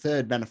were the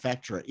third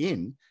manufacturer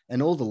in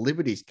and all the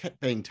liberties kept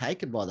being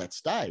taken by that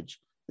stage,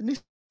 then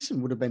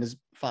Nissan would have been as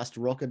fast a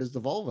rocket as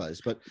the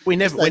Volvos. But We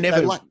never find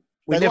out.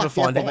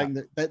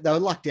 They were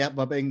lucked out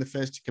by being the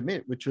first to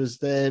commit, which was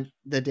their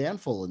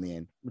downfall in the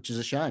end, which is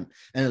a shame.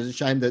 And it was a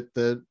shame that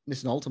the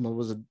Nissan Altima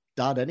was a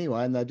dud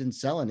anyway, and they didn't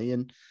sell any.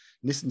 And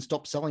Nissan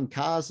stopped selling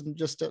cars and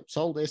just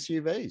sold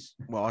SUVs.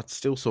 Well, I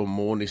still saw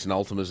more Nissan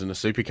Altimas in a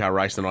supercar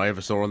race than I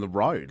ever saw on the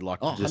road.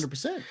 Like,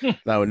 100%.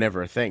 They were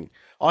never a thing.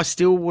 I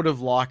still would have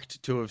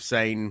liked to have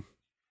seen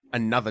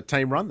another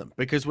team run them,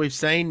 because we've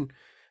seen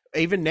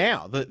even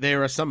now that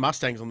there are some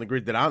Mustangs on the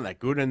grid that aren't that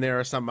good, and there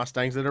are some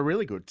Mustangs that are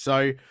really good.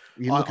 So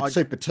you look at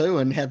Super 2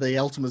 and how the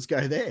Altimas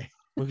go there.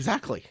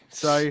 Exactly.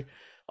 So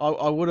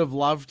I would have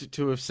loved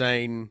to have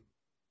seen,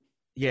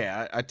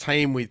 a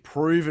team with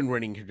proven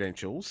winning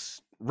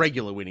credentials,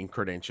 regular winning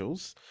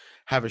credentials,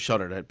 have a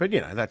shot at it. But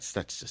that's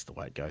just the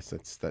way it goes.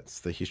 That's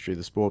the history of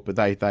the sport. But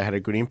they had a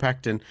good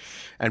impact and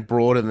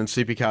broader than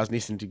supercars.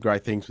 Nissan did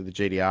great things with the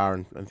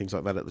GDR and things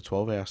like that at the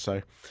 12 hour.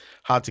 So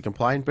hard to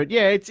complain. But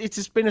yeah, it's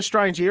just been a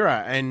strange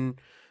era. And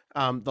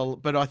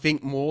but I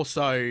think more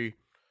so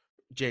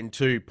Gen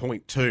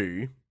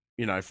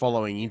 2.2,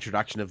 following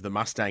introduction of the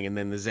Mustang and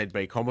then the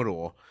ZB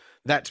Commodore,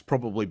 that's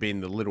probably been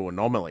the little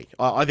anomaly.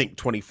 I think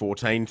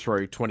 2014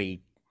 through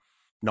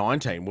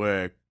 2019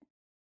 were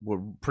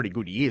pretty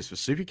good years for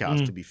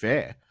supercars, to be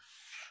fair.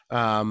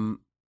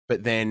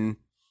 But then,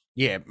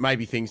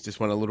 maybe things just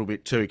went a little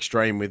bit too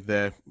extreme with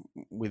the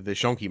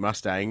Shonky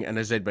Mustang and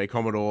a ZB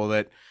Commodore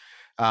that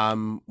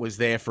was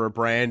there for a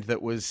brand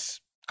that was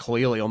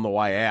clearly on the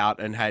way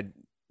out and had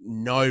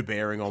no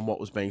bearing on what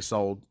was being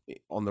sold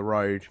on the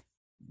road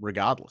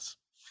regardless.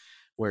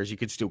 Whereas you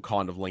could still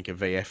kind of link a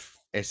VF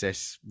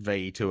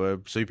SSV to a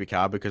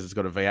supercar because it's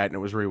got a V8 and it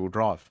was rear-wheel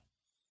drive.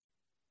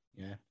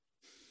 Yeah.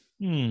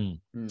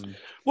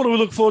 What do we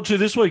look forward to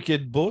this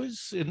weekend,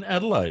 boys, in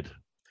Adelaide?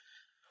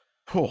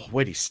 Oh,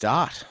 where do you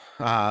start?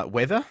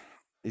 Weather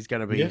is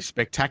going to be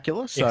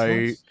spectacular.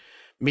 So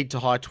mid to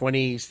high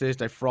 20s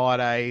Thursday,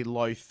 Friday,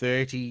 low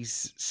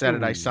 30s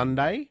Saturday,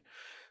 Sunday.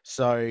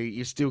 So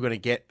you're still going to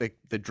get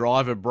the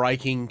driver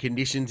braking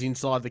conditions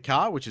inside the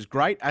car, which is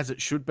great, as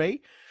it should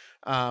be.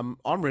 I'm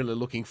really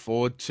looking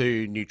forward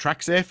to new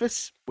track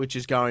surface, which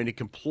is going to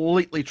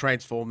completely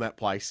transform that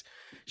place.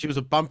 She was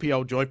a bumpy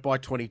old joint by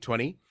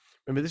 2020.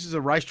 Remember, this is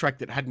a racetrack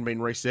that hadn't been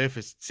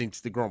resurfaced since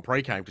the Grand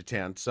Prix came to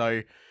town.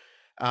 So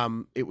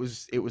it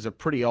was a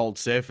pretty old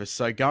surface.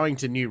 So going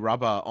to new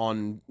rubber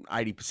on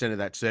 80% of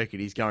that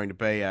circuit is going to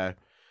be a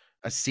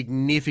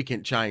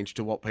significant change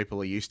to what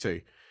people are used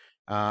to.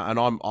 And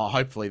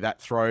hopefully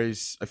that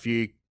throws a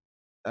few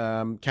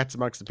cats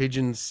amongst the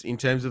pigeons in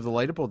terms of the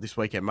leaderboard this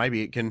weekend.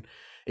 Maybe it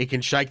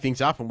can shake things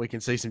up and we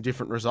can see some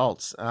different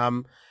results.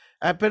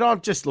 But I'm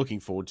just looking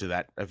forward to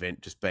that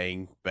event just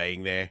being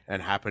there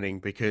and happening,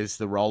 because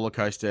the roller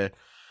coaster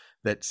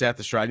that South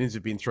Australians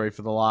have been through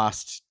for the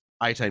last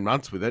 18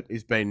 months with it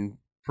has been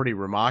pretty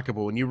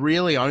remarkable. And you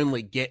really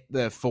only get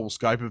the full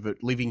scope of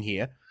it living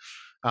here,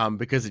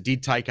 because it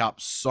did take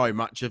up so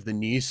much of the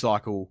news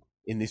cycle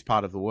in this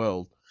part of the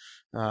world.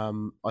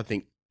 I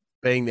think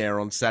being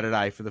there on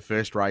Saturday for the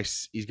first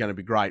race is going to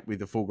be great with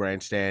the full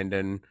grandstand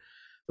and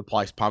the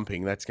place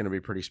pumping. That's going to be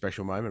a pretty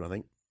special moment, I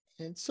think.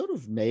 It sort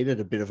of needed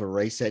a bit of a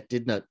reset,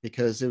 didn't it?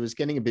 Because it was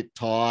getting a bit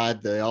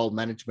tired. The old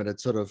management had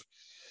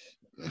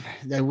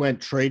they weren't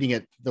treating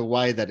it the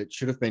way that it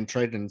should have been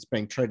treated, and it's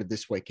being treated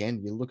this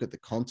weekend. You look at the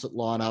concert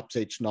lineups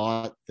each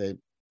night, they're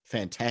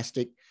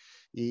fantastic.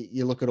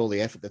 You look at all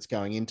the effort that's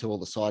going into all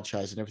the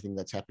sideshows and everything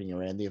that's happening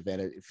around the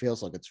event. It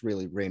feels like it's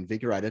really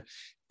reinvigorated.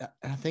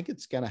 I think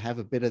it's going to have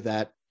a bit of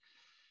that,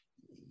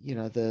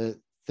 the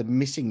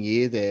missing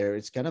year there.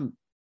 It's going to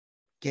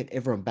get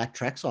everyone back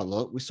trackside.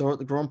 Look, we saw it at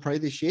the Grand Prix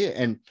this year,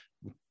 and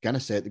we're going to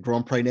see it at the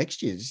Grand Prix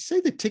next year. Did you see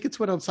the tickets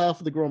went on sale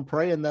for the Grand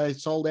Prix and they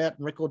sold out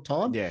in record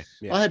time? Yeah.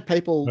 I had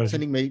people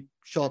sending me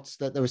shots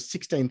that there was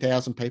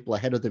 16,000 people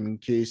ahead of them in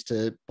queues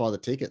to buy the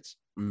tickets.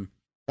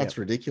 That's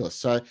ridiculous.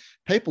 So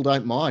people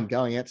don't mind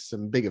going out to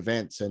some big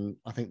events, and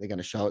I think they're going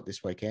to show it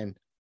this weekend.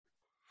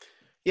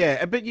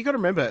 Yeah, but you got to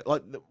remember,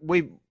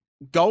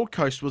 Gold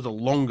Coast was a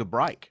longer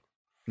break.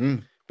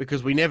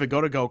 Because we never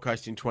got a Gold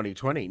Coast in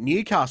 2020.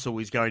 Newcastle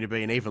is going to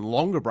be an even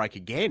longer break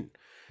again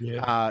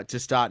to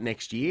start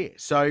next year.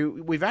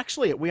 So we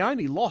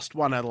only lost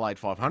one Adelaide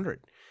 500.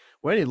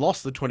 We only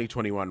lost the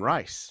 2021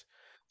 race.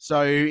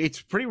 So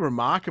it's pretty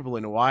remarkable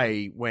in a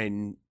way,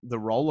 when the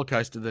roller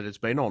coaster that it's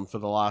been on for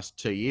the last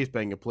 2 years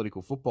being a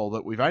political football,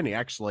 that we've only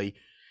actually,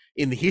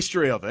 in the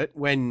history of it,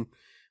 when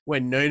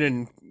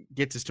Noonan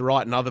gets us to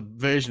write another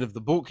version of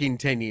the book in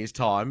 10 years'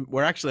 time,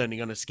 we're actually only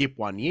going to skip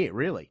 1 year,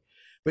 really.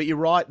 But you're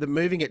right, that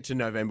moving it to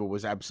November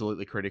was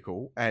absolutely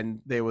critical. And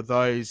there were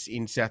those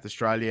in South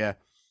Australia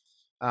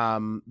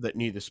that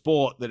knew the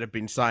sport that have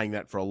been saying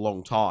that for a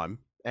long time.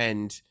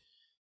 And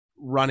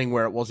running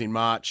where it was in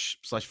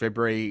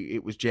March/February,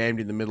 it was jammed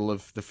in the middle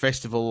of the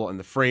festival and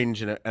the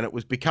Fringe, and it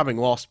was becoming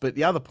lost. But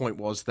the other point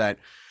was that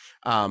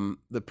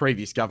The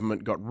previous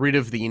government got rid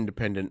of the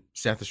independent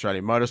South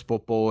Australian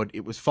Motorsport Board.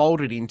 It was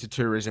folded into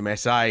Tourism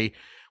SA,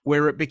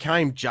 where it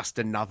became just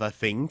another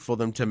thing for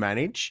them to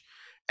manage.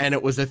 And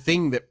it was a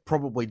thing that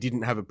probably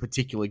didn't have a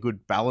particularly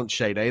good balance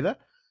sheet either.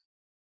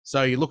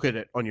 So you look at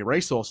it on your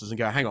resources and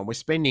go, hang on, we're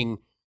spending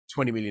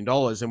 $20 million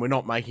and we're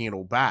not making it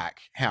all back.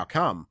 How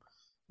come?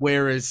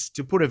 Whereas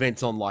to put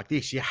events on like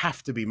this, you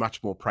have to be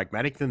much more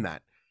pragmatic than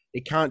that.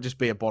 It can't just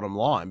be a bottom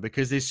line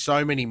because there's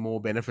so many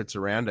more benefits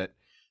around it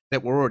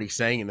that we're already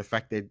seeing in the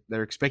fact that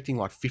they're expecting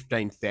like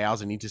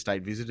 15,000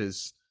 interstate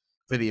visitors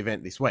for the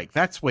event this week.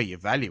 That's where your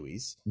value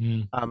is.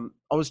 I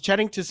was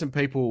chatting to some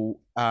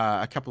people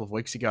a couple of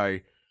weeks ago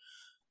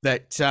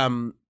that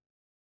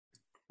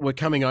were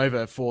coming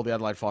over for the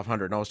Adelaide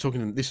 500. And I was talking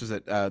to them, this was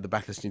at the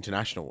Bathurst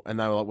International, and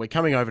they were like, we're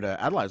coming over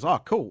to Adelaide. I was like,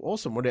 oh, cool,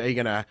 awesome. What are you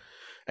going to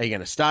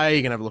stay? Are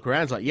you going to have a look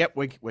around? It's like, yep,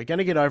 we're going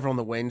to get over on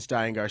the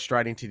Wednesday and go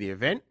straight into the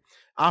event.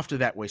 After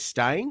that, we're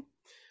staying.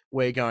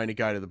 We're going to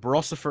go to the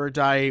Barossa for a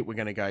day. We're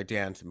going to go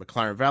down to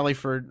McLaren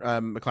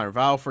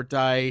Vale for a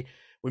day.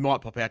 We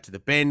might pop out to the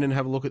Bend and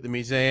have a look at the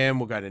museum.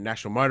 We'll go to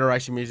National Motor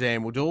Racing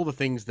Museum. We'll do all the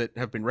things that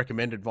have been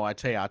recommended via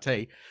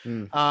TRT.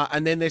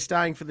 And then they're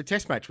staying for the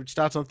test match, which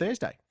starts on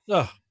Thursday.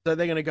 So they're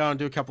going to go and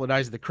do a couple of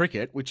days of the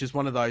cricket, which is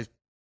one of those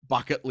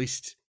bucket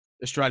list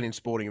Australian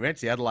sporting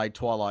events, the Adelaide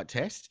Twilight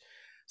Test.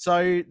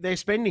 So they're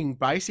spending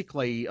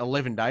basically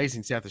 11 days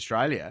in South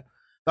Australia.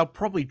 They'll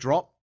probably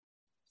drop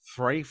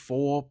 3,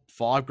 4,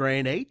 5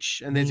 grand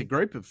each, and there's a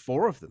group of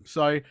 4 of them.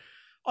 So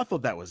I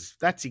thought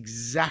that's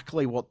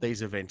exactly what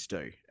these events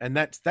do. And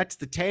that's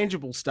the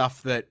tangible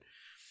stuff that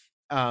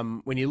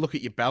when you look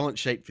at your balance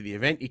sheet for the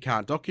event, you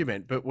can't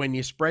document. But when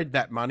you spread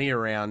that money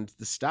around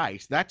the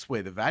state, that's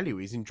where the value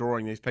is in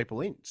drawing these people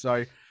in.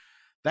 So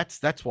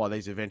that's why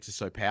these events are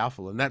so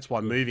powerful. And that's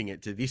why moving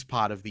it to this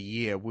part of the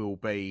year will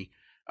be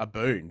a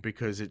boon,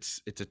 because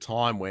it's a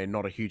time where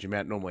not a huge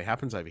amount normally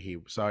happens over here.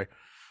 So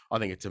I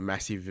think it's a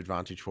massive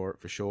advantage for it,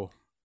 for sure.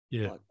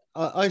 Yeah.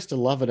 I used to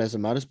love it as a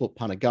motorsport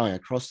punter going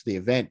across the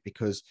event,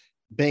 because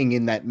being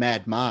in that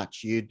mad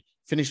march, you'd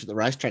finish at the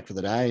racetrack for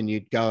the day and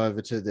you'd go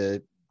over to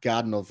the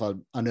Garden of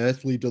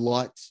Unearthly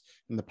Delights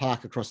in the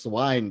park across the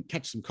way and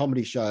catch some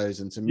comedy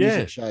shows and some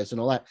music shows and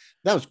all that.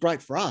 That was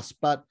great for us,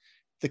 but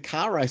the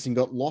car racing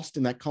got lost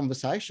in that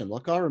conversation.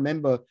 Like, I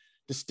remember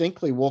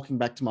distinctly walking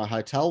back to my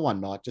hotel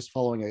one night, just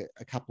following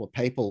a couple of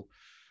people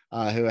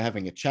who were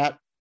having a chat.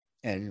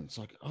 And it's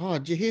like, oh,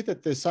 did you hear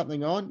that there's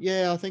something on?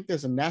 Yeah, I think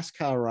there's a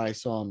NASCAR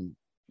race on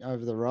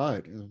over the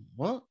road.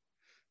 What?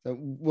 So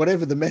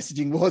whatever the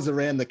messaging was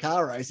around the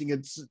car racing,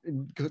 it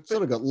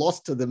sort of got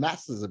lost to the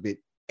masses a bit.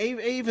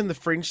 Even the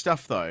fringe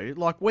stuff, though,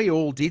 like, we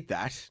all did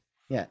that.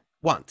 Yeah.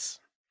 Once.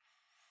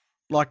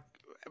 Like,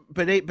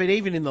 but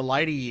even in the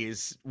later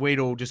years, we'd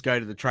all just go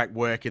to the track,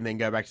 work, and then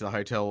go back to the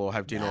hotel or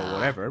have dinner or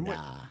whatever. And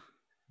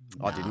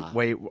I didn't.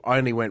 We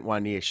only went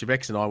one year.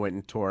 Shebex and I went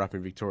and tore it up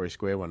in Victoria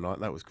Square one night.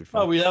 That was good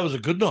fun. Oh, yeah, that was a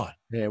good night.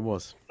 Yeah, it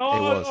was.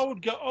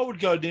 I would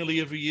go nearly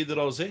every year that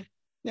I was there.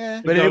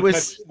 Yeah, but it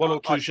was 1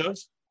 or 2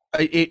 shows.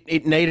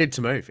 It needed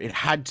to move. It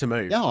had to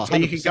move. Yeah,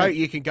 so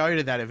you could go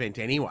to that event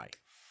anyway.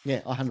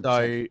 Yeah,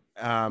 100%.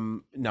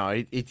 So no,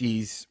 it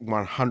is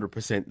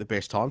 100% the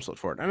best time slot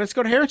for it, and it's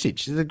got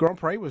heritage. The Grand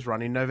Prix was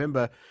run in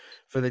November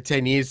for the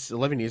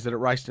 11 years that it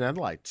raced in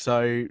Adelaide.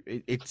 So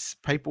it's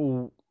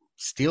people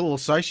still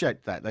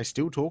associate that. They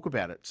still talk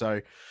about it.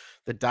 So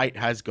the date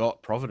has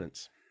got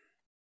provenance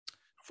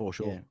for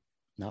sure. Yeah.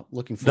 No,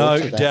 looking forward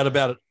to that. No doubt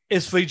about it.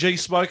 SVG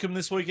smoke him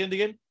this weekend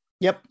again?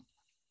 Yep.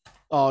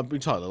 Oh, it'd be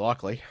totally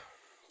likely.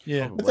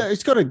 Yeah.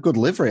 It's got a good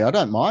livery. I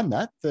don't mind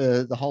that.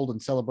 The Holden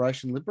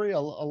Celebration livery. I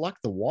like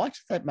the white.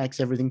 That makes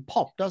everything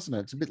pop, doesn't it?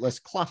 It's a bit less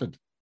cluttered.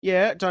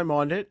 Yeah, don't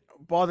mind it.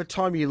 By the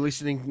time you're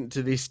listening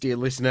to this, dear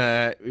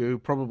listener, you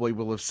probably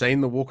will have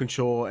seen the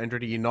Walkinshaw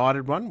Andretti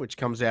United one, which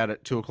comes out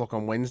at 2:00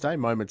 on Wednesday,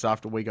 moments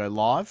after we go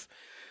live.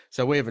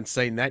 So we haven't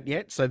seen that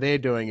yet. So they're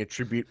doing a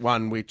tribute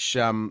one, which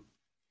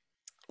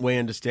we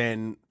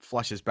understand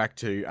flashes back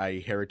to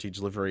a heritage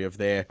livery of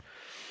their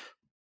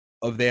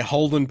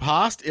Holden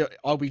past.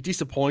 I'll be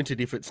disappointed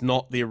if it's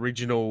not the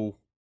original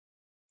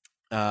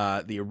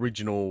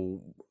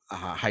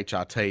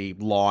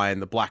HRT line,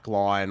 the black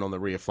line on the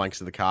rear flanks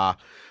of the car,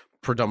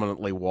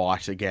 predominantly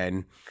white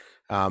again,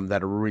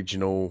 that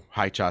original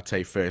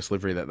HRT first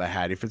livery that they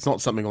had. If it's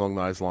not something along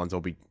those lines,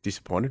 I'll be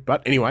disappointed.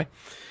 But anyway,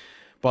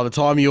 by the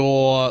time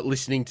you're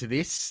listening to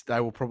this,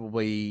 they will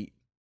probably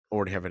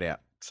already have it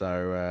out.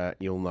 So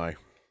you'll know.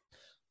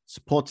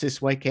 Supports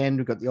this weekend.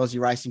 We've got the Aussie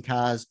Racing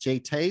Cars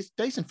GTs,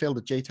 decent field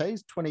of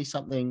GTs,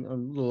 20-something, a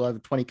little over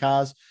 20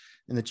 cars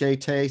in the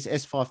GTs,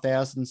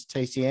 S5000s,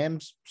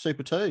 TCMs,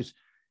 Super 2s.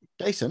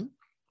 Decent.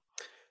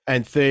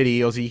 And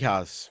 30 Aussie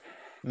cars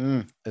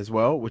as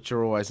well, which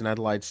are always an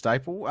Adelaide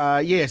staple.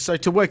 So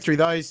to work through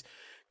those,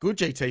 good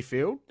GT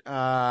field,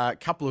 a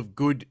couple of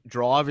good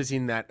drivers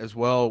in that as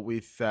well,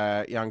 with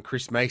young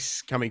Chris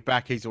Meese coming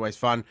back. He's always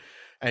fun.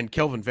 And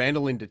Kelvin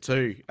Vanderlinde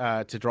too,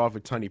 to drive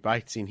with Tony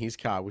Bates in his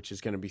car, which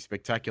is going to be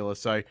spectacular.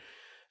 So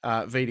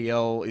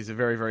VDL is a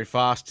very, very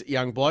fast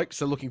young bloke.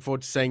 So looking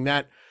forward to seeing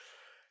that.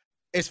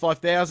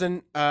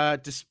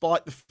 S5000,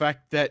 despite the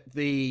fact that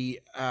the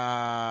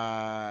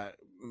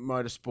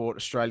Motorsport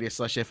Australia /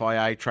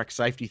 FIA track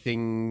safety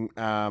thing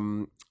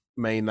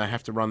mean they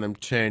have to run them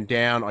turned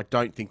down, I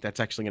don't think that's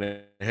actually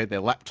going to hurt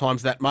their lap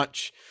times that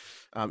much.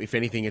 If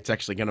anything, it's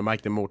actually going to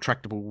make them more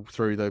tractable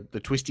through the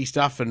twisty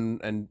stuff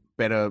and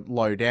better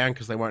low down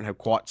because they won't have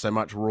quite so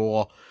much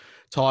raw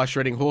tyre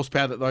shredding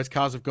horsepower that those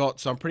cars have got.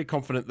 So I'm pretty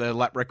confident the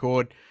lap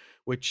record,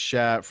 which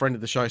friend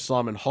of the show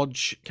Simon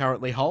Hodge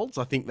currently holds,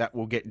 I think that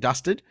will get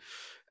dusted.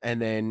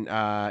 And then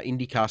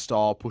IndyCar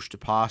style push to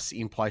pass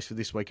in place for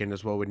this weekend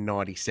as well with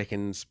 90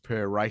 seconds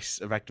per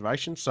race of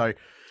activation. So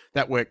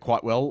that worked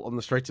quite well on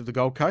the streets of the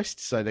Gold Coast.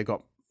 So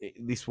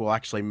this will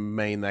actually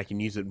mean they can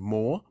use it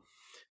more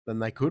than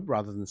they could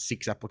rather than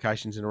 6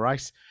 applications in a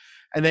race.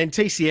 And then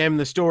TCM,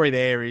 the story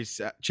there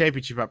is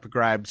championship up for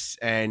grabs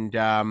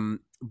and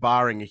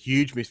barring a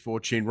huge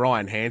misfortune,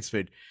 Ryan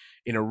Hansford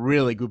in a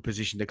really good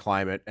position to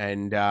claim it.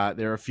 And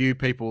there are a few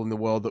people in the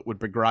world that would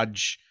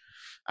begrudge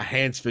a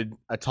Hansford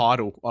a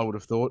title, I would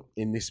have thought,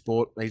 in this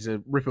sport. He's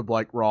a ripper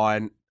bloke,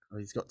 Ryan.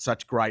 He's got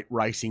such great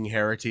racing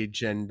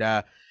heritage and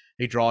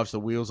he drives the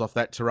wheels off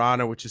that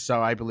Tirana, which is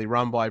so ably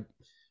run by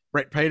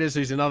Brett Peters,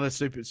 who's another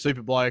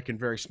super bloke and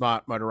very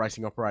smart motor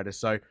racing operator.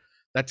 So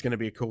that's going to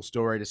be a cool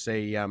story to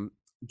see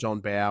John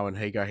Bowe and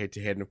he go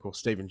head-to-head. And, of course,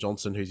 Stephen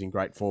Johnson, who's in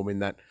great form in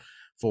that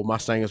Ford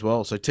Mustang as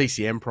well. So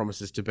TCM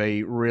promises to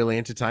be really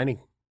entertaining.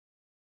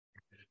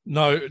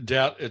 No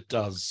doubt it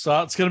does.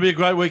 So it's going to be a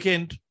great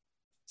weekend.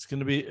 It's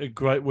going to be a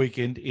great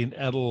weekend in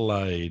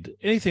Adelaide.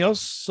 Anything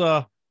else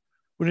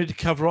we need to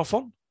cover off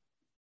on?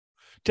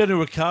 Daniel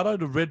Ricciardo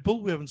to Red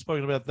Bull. We haven't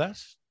spoken about that.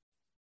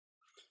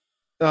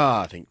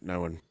 I think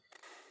no one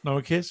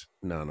cares?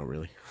 No, not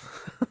really.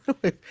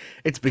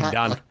 It's been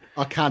done.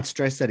 I can't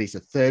stress that he's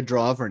a third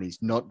driver and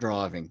he's not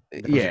driving.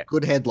 That was a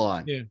good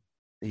headline. Yeah.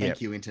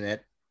 Thank you,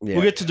 Internet. Yeah.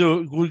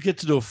 We'll get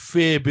to do a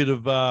fair bit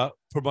of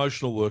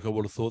promotional work, I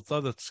would have thought, though.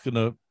 That's going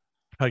to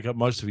take up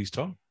most of his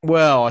time.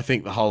 Well, I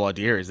think the whole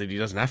idea is that he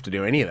doesn't have to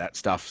do any of that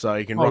stuff. So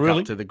he can rock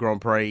up to the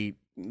Grand Prix.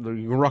 You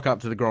can rock up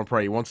to the Grand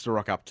Prix he wants to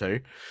rock up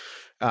to.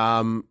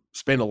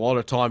 Spend a lot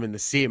of time in the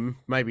sim,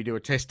 maybe do a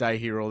test day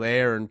here or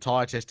there and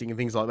tyre testing and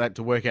things like that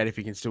to work out if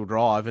he can still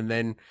drive. And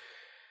then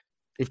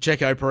if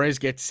Checo Perez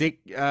gets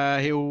sick,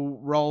 he'll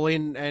roll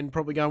in and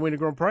probably go and win a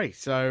Grand Prix.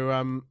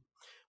 So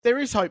there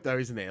is hope, though,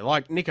 isn't there?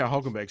 Like Nico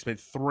Hulkenberg spent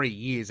 3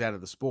 years out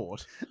of the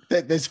sport.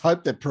 There's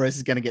hope that Perez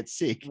is going to get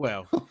sick.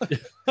 Well,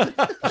 I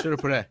should have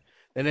put there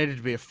needed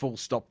to be a full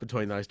stop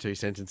between those two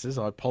sentences.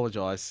 I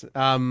apologise.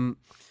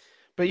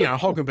 But, you know,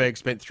 Hulkenberg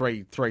spent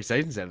three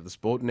seasons out of the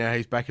sport and now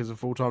he's back as a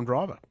full-time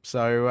driver.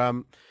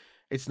 So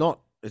it's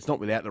not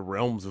without the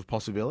realms of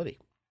possibility.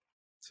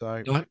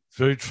 So no,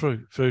 very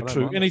true. Very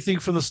true. Anything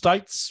from the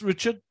States,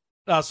 Richard?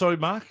 Sorry,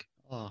 Mark?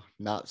 Oh,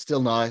 no.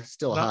 Still a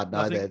hard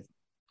no there.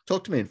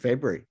 Talk to me in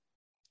February.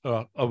 All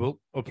right, I will.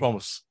 I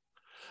promise.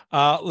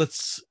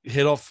 Let's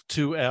head off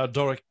to our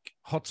Doric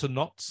Hots and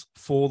Knots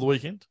for the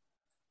weekend.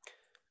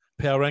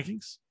 Power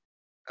rankings.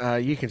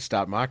 You can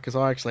start, Mark, because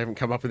I actually haven't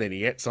come up with any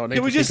yet. So I need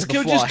can we just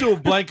do a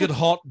blanket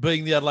hot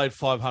being the Adelaide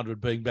 500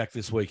 being back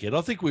this weekend?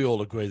 I think we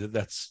all agree that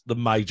that's the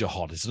major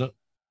hot, isn't it?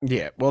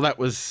 Yeah, well, that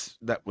was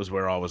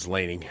where I was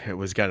leaning. It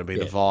was going to be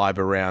the vibe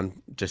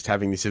around just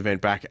having this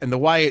event back. And the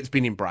way it's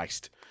been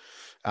embraced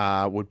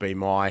would be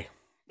my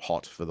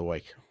hot for the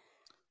week.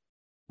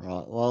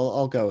 Right, well,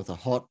 I'll go with a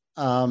hot.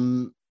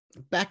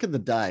 Back in the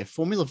day,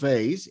 Formula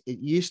Vs, it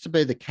used to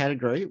be the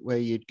category where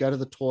you'd go to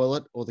the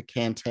toilet or the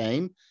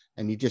canteen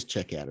and you just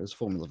check out. It was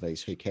Formula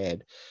Vs, who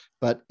cared?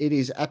 But it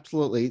is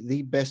absolutely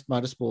the best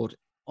motorsport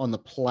on the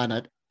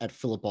planet at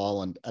Phillip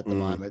Island at the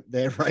moment.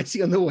 Their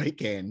racing on the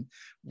weekend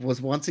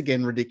was once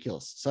again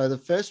ridiculous. So the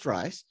first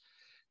race,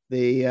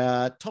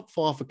 the top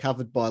 5 were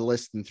covered by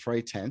less than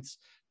 3/10,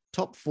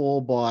 top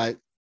 4 by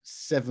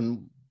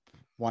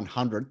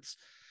 7/100ths,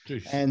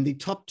 and the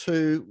top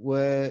 2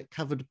 were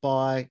covered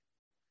by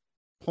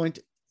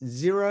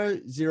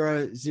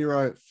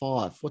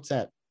 0.0005. What's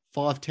that?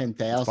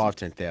 5/10,000.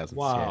 5/10,000.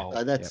 Wow.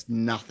 So that's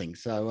nothing.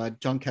 So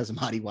John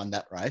Casamati won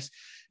that race.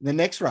 The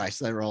next race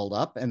they rolled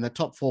up and the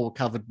top 4 were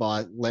covered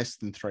by less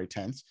than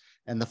 3/10.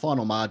 And the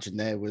final margin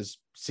there was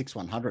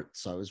 6/100.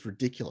 So it was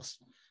ridiculous.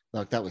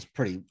 Like that was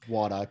pretty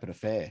wide open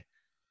affair.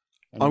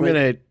 And I'll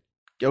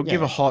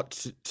give a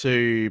hot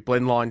to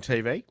Blendline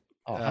TV.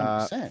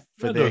 100%.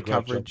 For their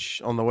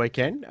coverage on the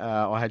weekend.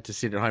 I had to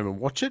sit at home and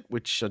watch it,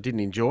 which I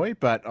didn't enjoy,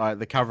 but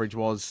the coverage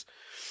was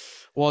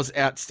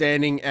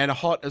outstanding, and a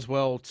hot as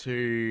well to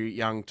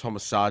young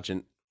Thomas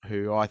Sargent,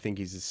 who I think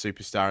is a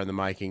superstar in the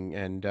making,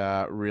 and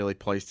really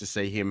pleased to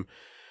see him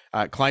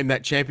claim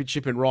that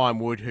championship. And Ryan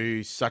Wood,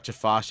 who's such a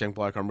fast young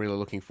bloke, I'm really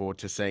looking forward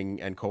to seeing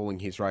and calling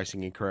his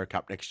racing in Carrera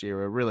Cup next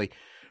year. A really,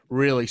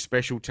 really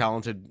special,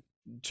 talented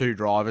 2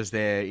 drivers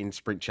there in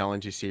Sprint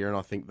Challenge this year, and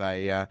I think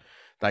they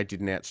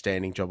did an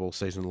outstanding job all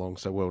season long,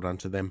 so well done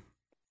to them.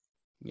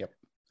 Yep.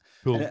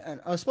 Cool. And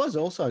I suppose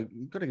also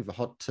you've got to give a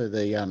hot to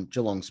the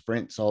Geelong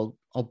Sprint. So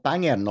I'll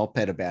bang out an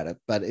op-ed about it,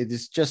 but it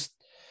is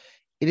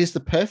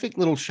the perfect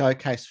little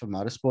showcase for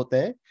motorsport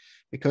there,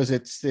 because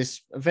it's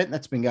this event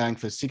that's been going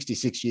for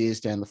 66 years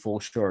down the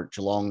foreshore at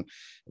Geelong.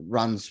 It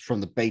runs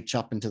from the beach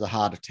up into the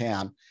heart of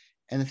town.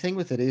 And the thing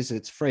with it is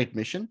it's free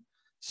admission.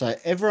 So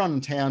everyone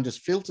in town just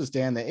filters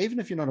down there, even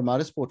if you're not a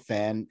motorsport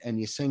fan and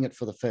you're seeing it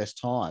for the first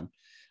time.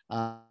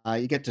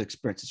 You get to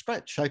experience this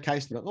great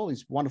showcase. They've got all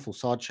these wonderful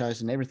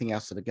sideshows and everything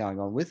else that are going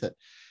on with it.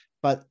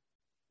 But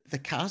the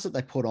cars that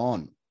they put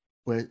on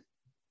were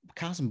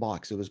cars and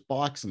bikes. It was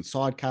bikes and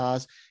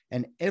sidecars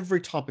and every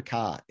type of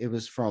car. It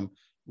was from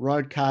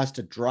road cars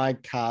to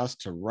drag cars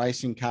to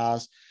racing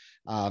cars.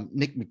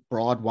 Nick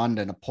McBride won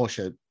in a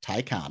Porsche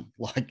Taycan,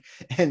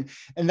 and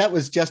that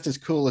was just as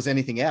cool as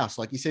anything else.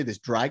 Like, you see this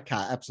drag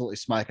car absolutely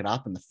smoke it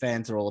up and the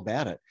fans are all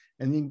about it.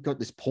 And you've got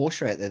this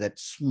Porsche out there that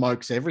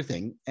smokes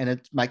everything and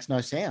it makes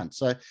no sound.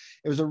 So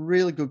it was a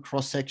really good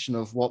cross-section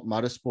of what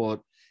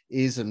motorsport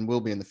is and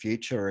will be in the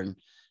future. And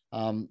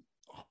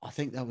I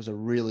think that was a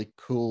really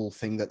cool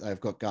thing that they've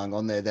got going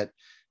on there that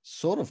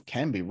sort of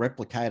can be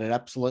replicated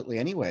absolutely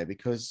anywhere,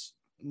 because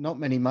not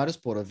many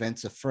motorsport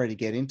events are free to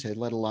get into,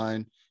 let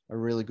alone a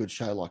really good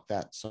show like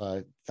that.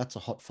 So that's a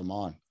hot for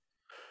mine.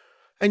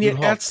 And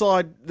yet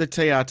outside the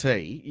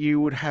TRT, you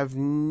would have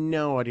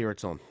no idea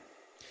it's on.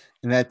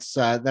 And that's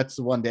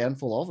the one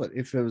downfall of it.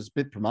 If it was a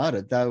bit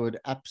promoted, they would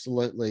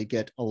absolutely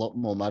get a lot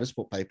more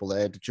motorsport people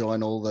there to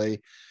join all the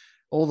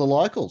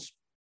locals.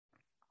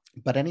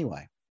 But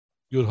anyway.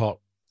 Good hot.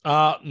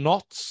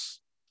 Knots.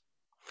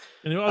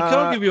 Anyway, can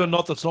I give you a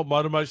knot that's not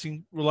motor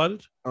racing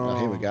related? Oh,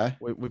 here we go.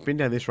 We've been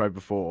down this road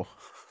before.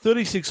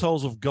 36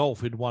 holes of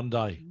golf in one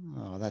day.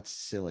 Oh, that's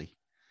silly.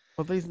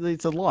 Well,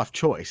 it's a life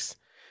choice.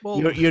 Well,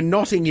 you're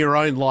knotting your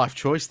own life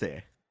choice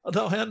there.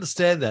 No, I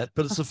understand that,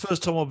 but it's the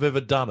first time I've ever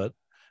done it,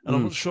 and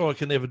I'm not sure I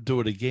can ever do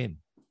it again.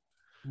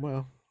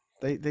 Well,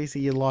 these are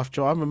your life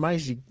choice. I'm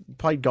amazed you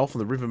played golf on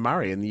the River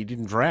Murray and you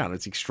didn't drown.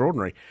 It's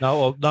extraordinary.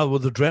 No,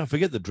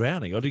 forget the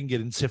drowning. I didn't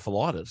get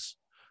encephalitis.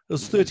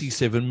 There's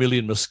 37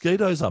 million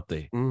mosquitoes up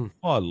there.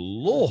 My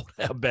Lord,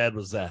 how bad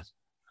was that?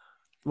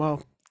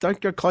 Well, don't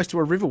go close to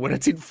a river when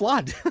it's in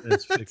flood.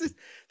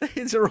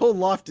 These are all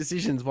life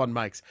decisions one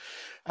makes.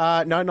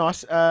 No,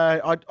 nice.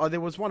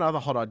 There was one other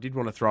hot I did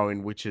want to throw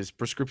in, which is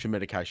prescription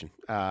medication.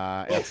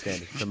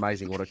 Outstanding. It's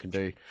amazing what it can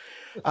do.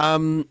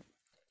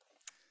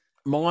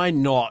 My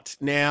knot.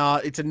 Now,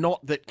 it's a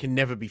knot that can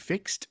never be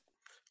fixed.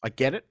 I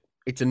get it.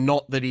 It's a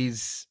knot that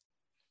is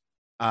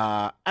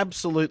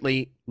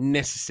absolutely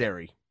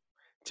necessary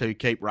to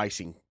keep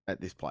racing at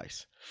this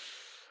place.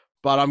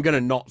 But I'm going to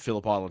knot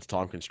Phillip Island's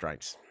time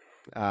constraints.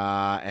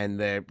 And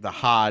the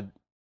hard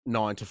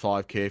 9 to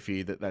 5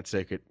 curfew that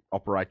circuit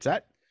operates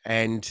at.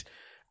 And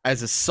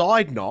as a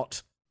side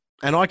knot,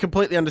 and I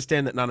completely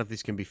understand that none of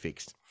this can be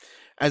fixed.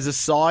 As a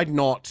side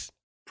knot,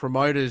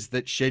 promoters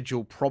that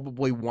schedule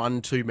probably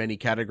one too many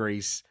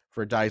categories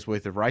for a day's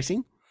worth of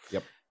racing.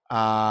 Yep.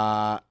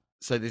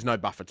 So there's no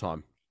buffer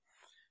time.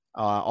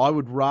 I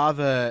would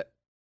rather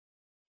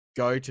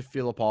go to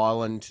Phillip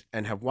Island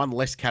and have one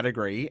less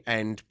category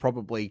and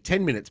probably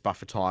 10 minutes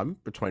buffer time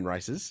between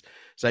races.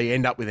 So you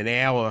end up with an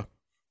hour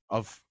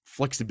of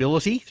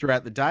flexibility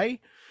throughout the day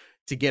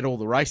to get all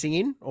the racing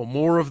in, or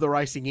more of the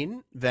racing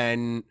in,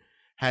 than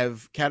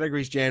have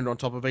categories jammed on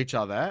top of each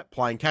other,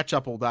 playing catch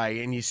up all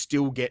day, and you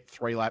still get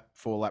 3-lap,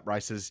 4-lap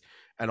races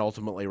and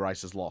ultimately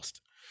races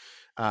lost.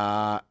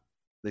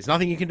 There's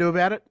nothing you can do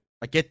about it.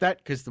 I get that,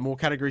 because the more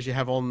categories you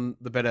have on,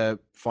 the better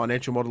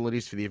financial model it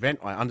is for the event.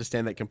 I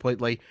understand that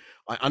completely.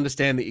 I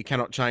understand that you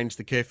cannot change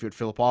the curfew at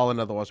Phillip Island,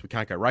 otherwise we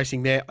can't go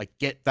racing there. I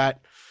get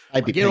that. I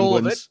get all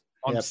of it.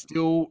 I'm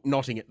still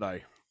knotting it though.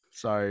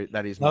 So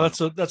that is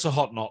that's a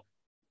hot knot.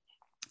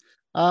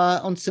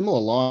 On similar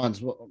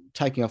lines,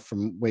 taking off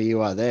from where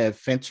you are there,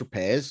 fence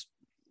repairs,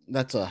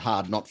 that's a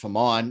hard knot for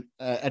mine.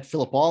 At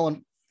Phillip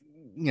Island,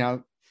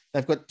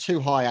 they've got too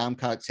high arm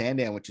coat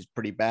Sandown, which is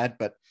pretty bad,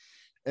 but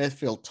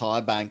Earthfield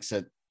Tyre Banks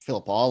at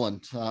Phillip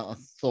Island, I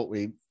thought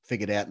we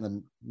figured out in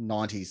the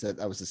 90s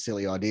that was a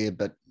silly idea,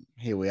 but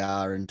here we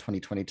are in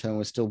 2022 and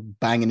we're still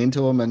banging into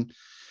them and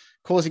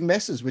causing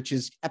messes, which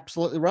is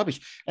absolutely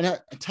rubbish. And I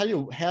tell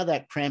you how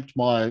that cramped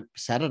my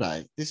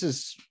Saturday. This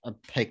is a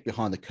peek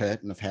behind the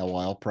curtain of how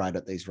I operate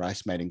at these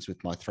race meetings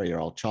with my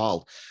 3-year-old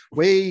child.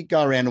 We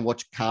go around and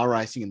watch car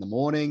racing in the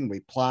morning. We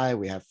play,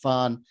 we have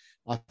fun.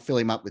 I fill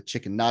him up with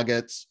chicken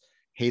nuggets.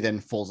 He then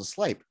falls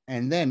asleep.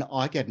 And then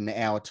I get an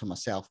hour to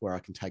myself where I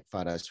can take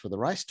photos for the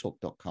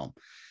racetalk.com.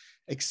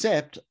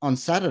 Except on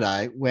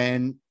Saturday,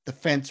 when the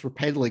fence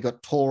repeatedly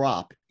got tore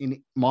up,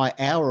 in my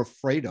hour of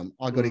freedom,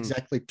 I got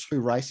exactly 2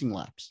 racing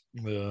laps.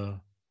 Yeah.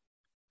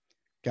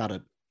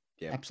 Gutted.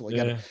 Yeah. Absolutely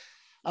gutted.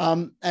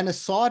 And a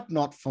side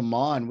note for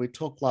mine, we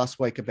talked last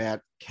week about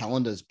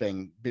calendars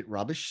being a bit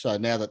rubbish. So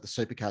now that the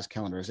Supercars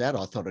calendar is out,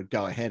 I thought I'd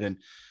go ahead and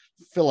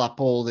fill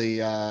up all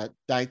the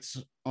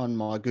dates on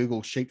my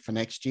Google sheet for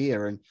next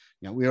year. And,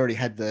 we already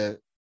had the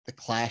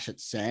clash at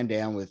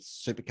Sandown with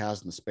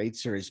Supercars and the Speed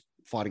Series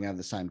fighting over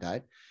the same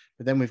date.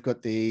 But then we've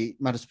got the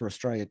Motorsport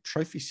Australia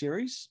Trophy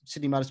Series.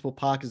 Sydney Motorsport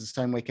Park is the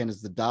same weekend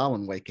as the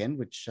Darwin weekend,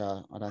 which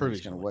I don't think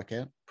is going to work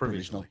out.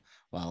 Provisionally.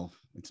 Well,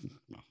 it's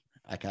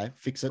okay.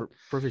 Fix it.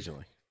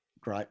 Provisionally.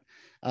 Great.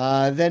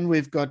 Then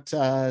we've got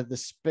the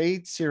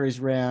Speed Series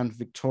round,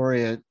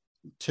 Victoria,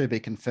 to be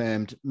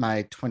confirmed,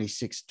 May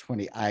 26,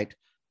 28,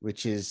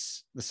 which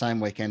is the same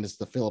weekend as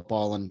the Phillip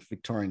Island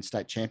Victorian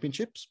State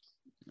Championships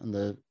and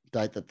the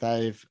date that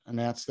they've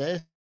announced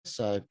there.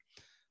 So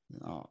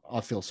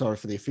I feel sorry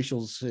for the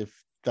officials if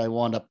they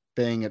wind up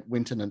being at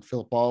Winton and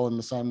Phillip Island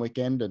the same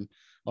weekend, and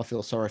I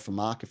feel sorry for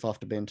Mark if I have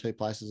to be in two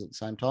places at the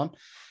same time.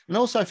 And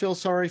also feel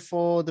sorry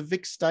for the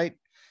Vic State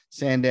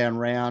Sandown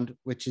round,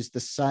 which is the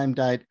same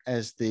date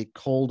as the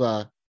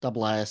Calder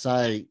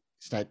AASA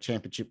State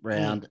Championship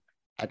round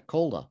at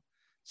Calder.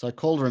 So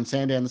Calder and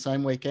Sandown the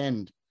same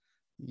weekend.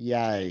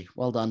 Yay.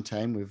 Well done,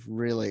 team. We've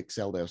really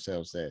excelled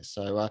ourselves there.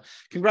 So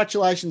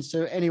congratulations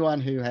to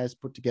anyone who has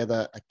put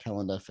together a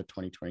calendar for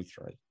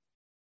 2023.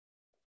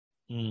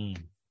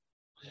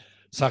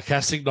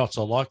 Sarcastic knots.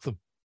 I like them.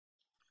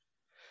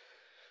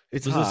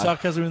 Was there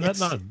sarcasm in that?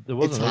 No, there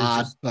wasn't. It's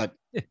hard, but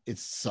it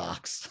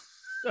sucks.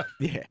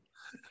 Yeah.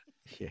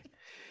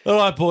 All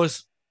right,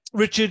 boys.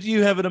 Richard,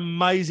 you have an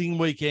amazing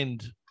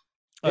weekend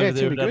over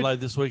there in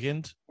Adelaide this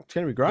weekend. It's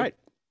going to be great.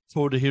 Look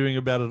forward to hearing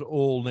about it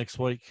all next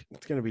week.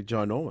 It's going to be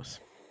ginormous.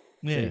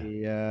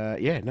 Yeah.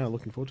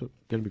 Looking forward to it.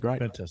 Going to be great.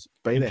 Fantastic.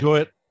 Be there. Enjoy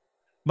it.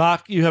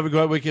 Mark, you have a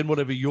great weekend,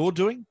 whatever you're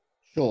doing.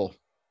 Sure.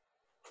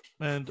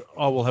 And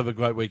I will have a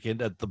great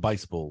weekend at the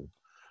baseball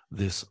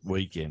this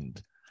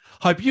weekend.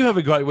 Hope you have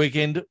a great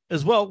weekend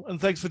as well. And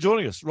thanks for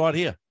joining us right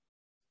here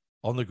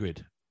on The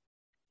Grid.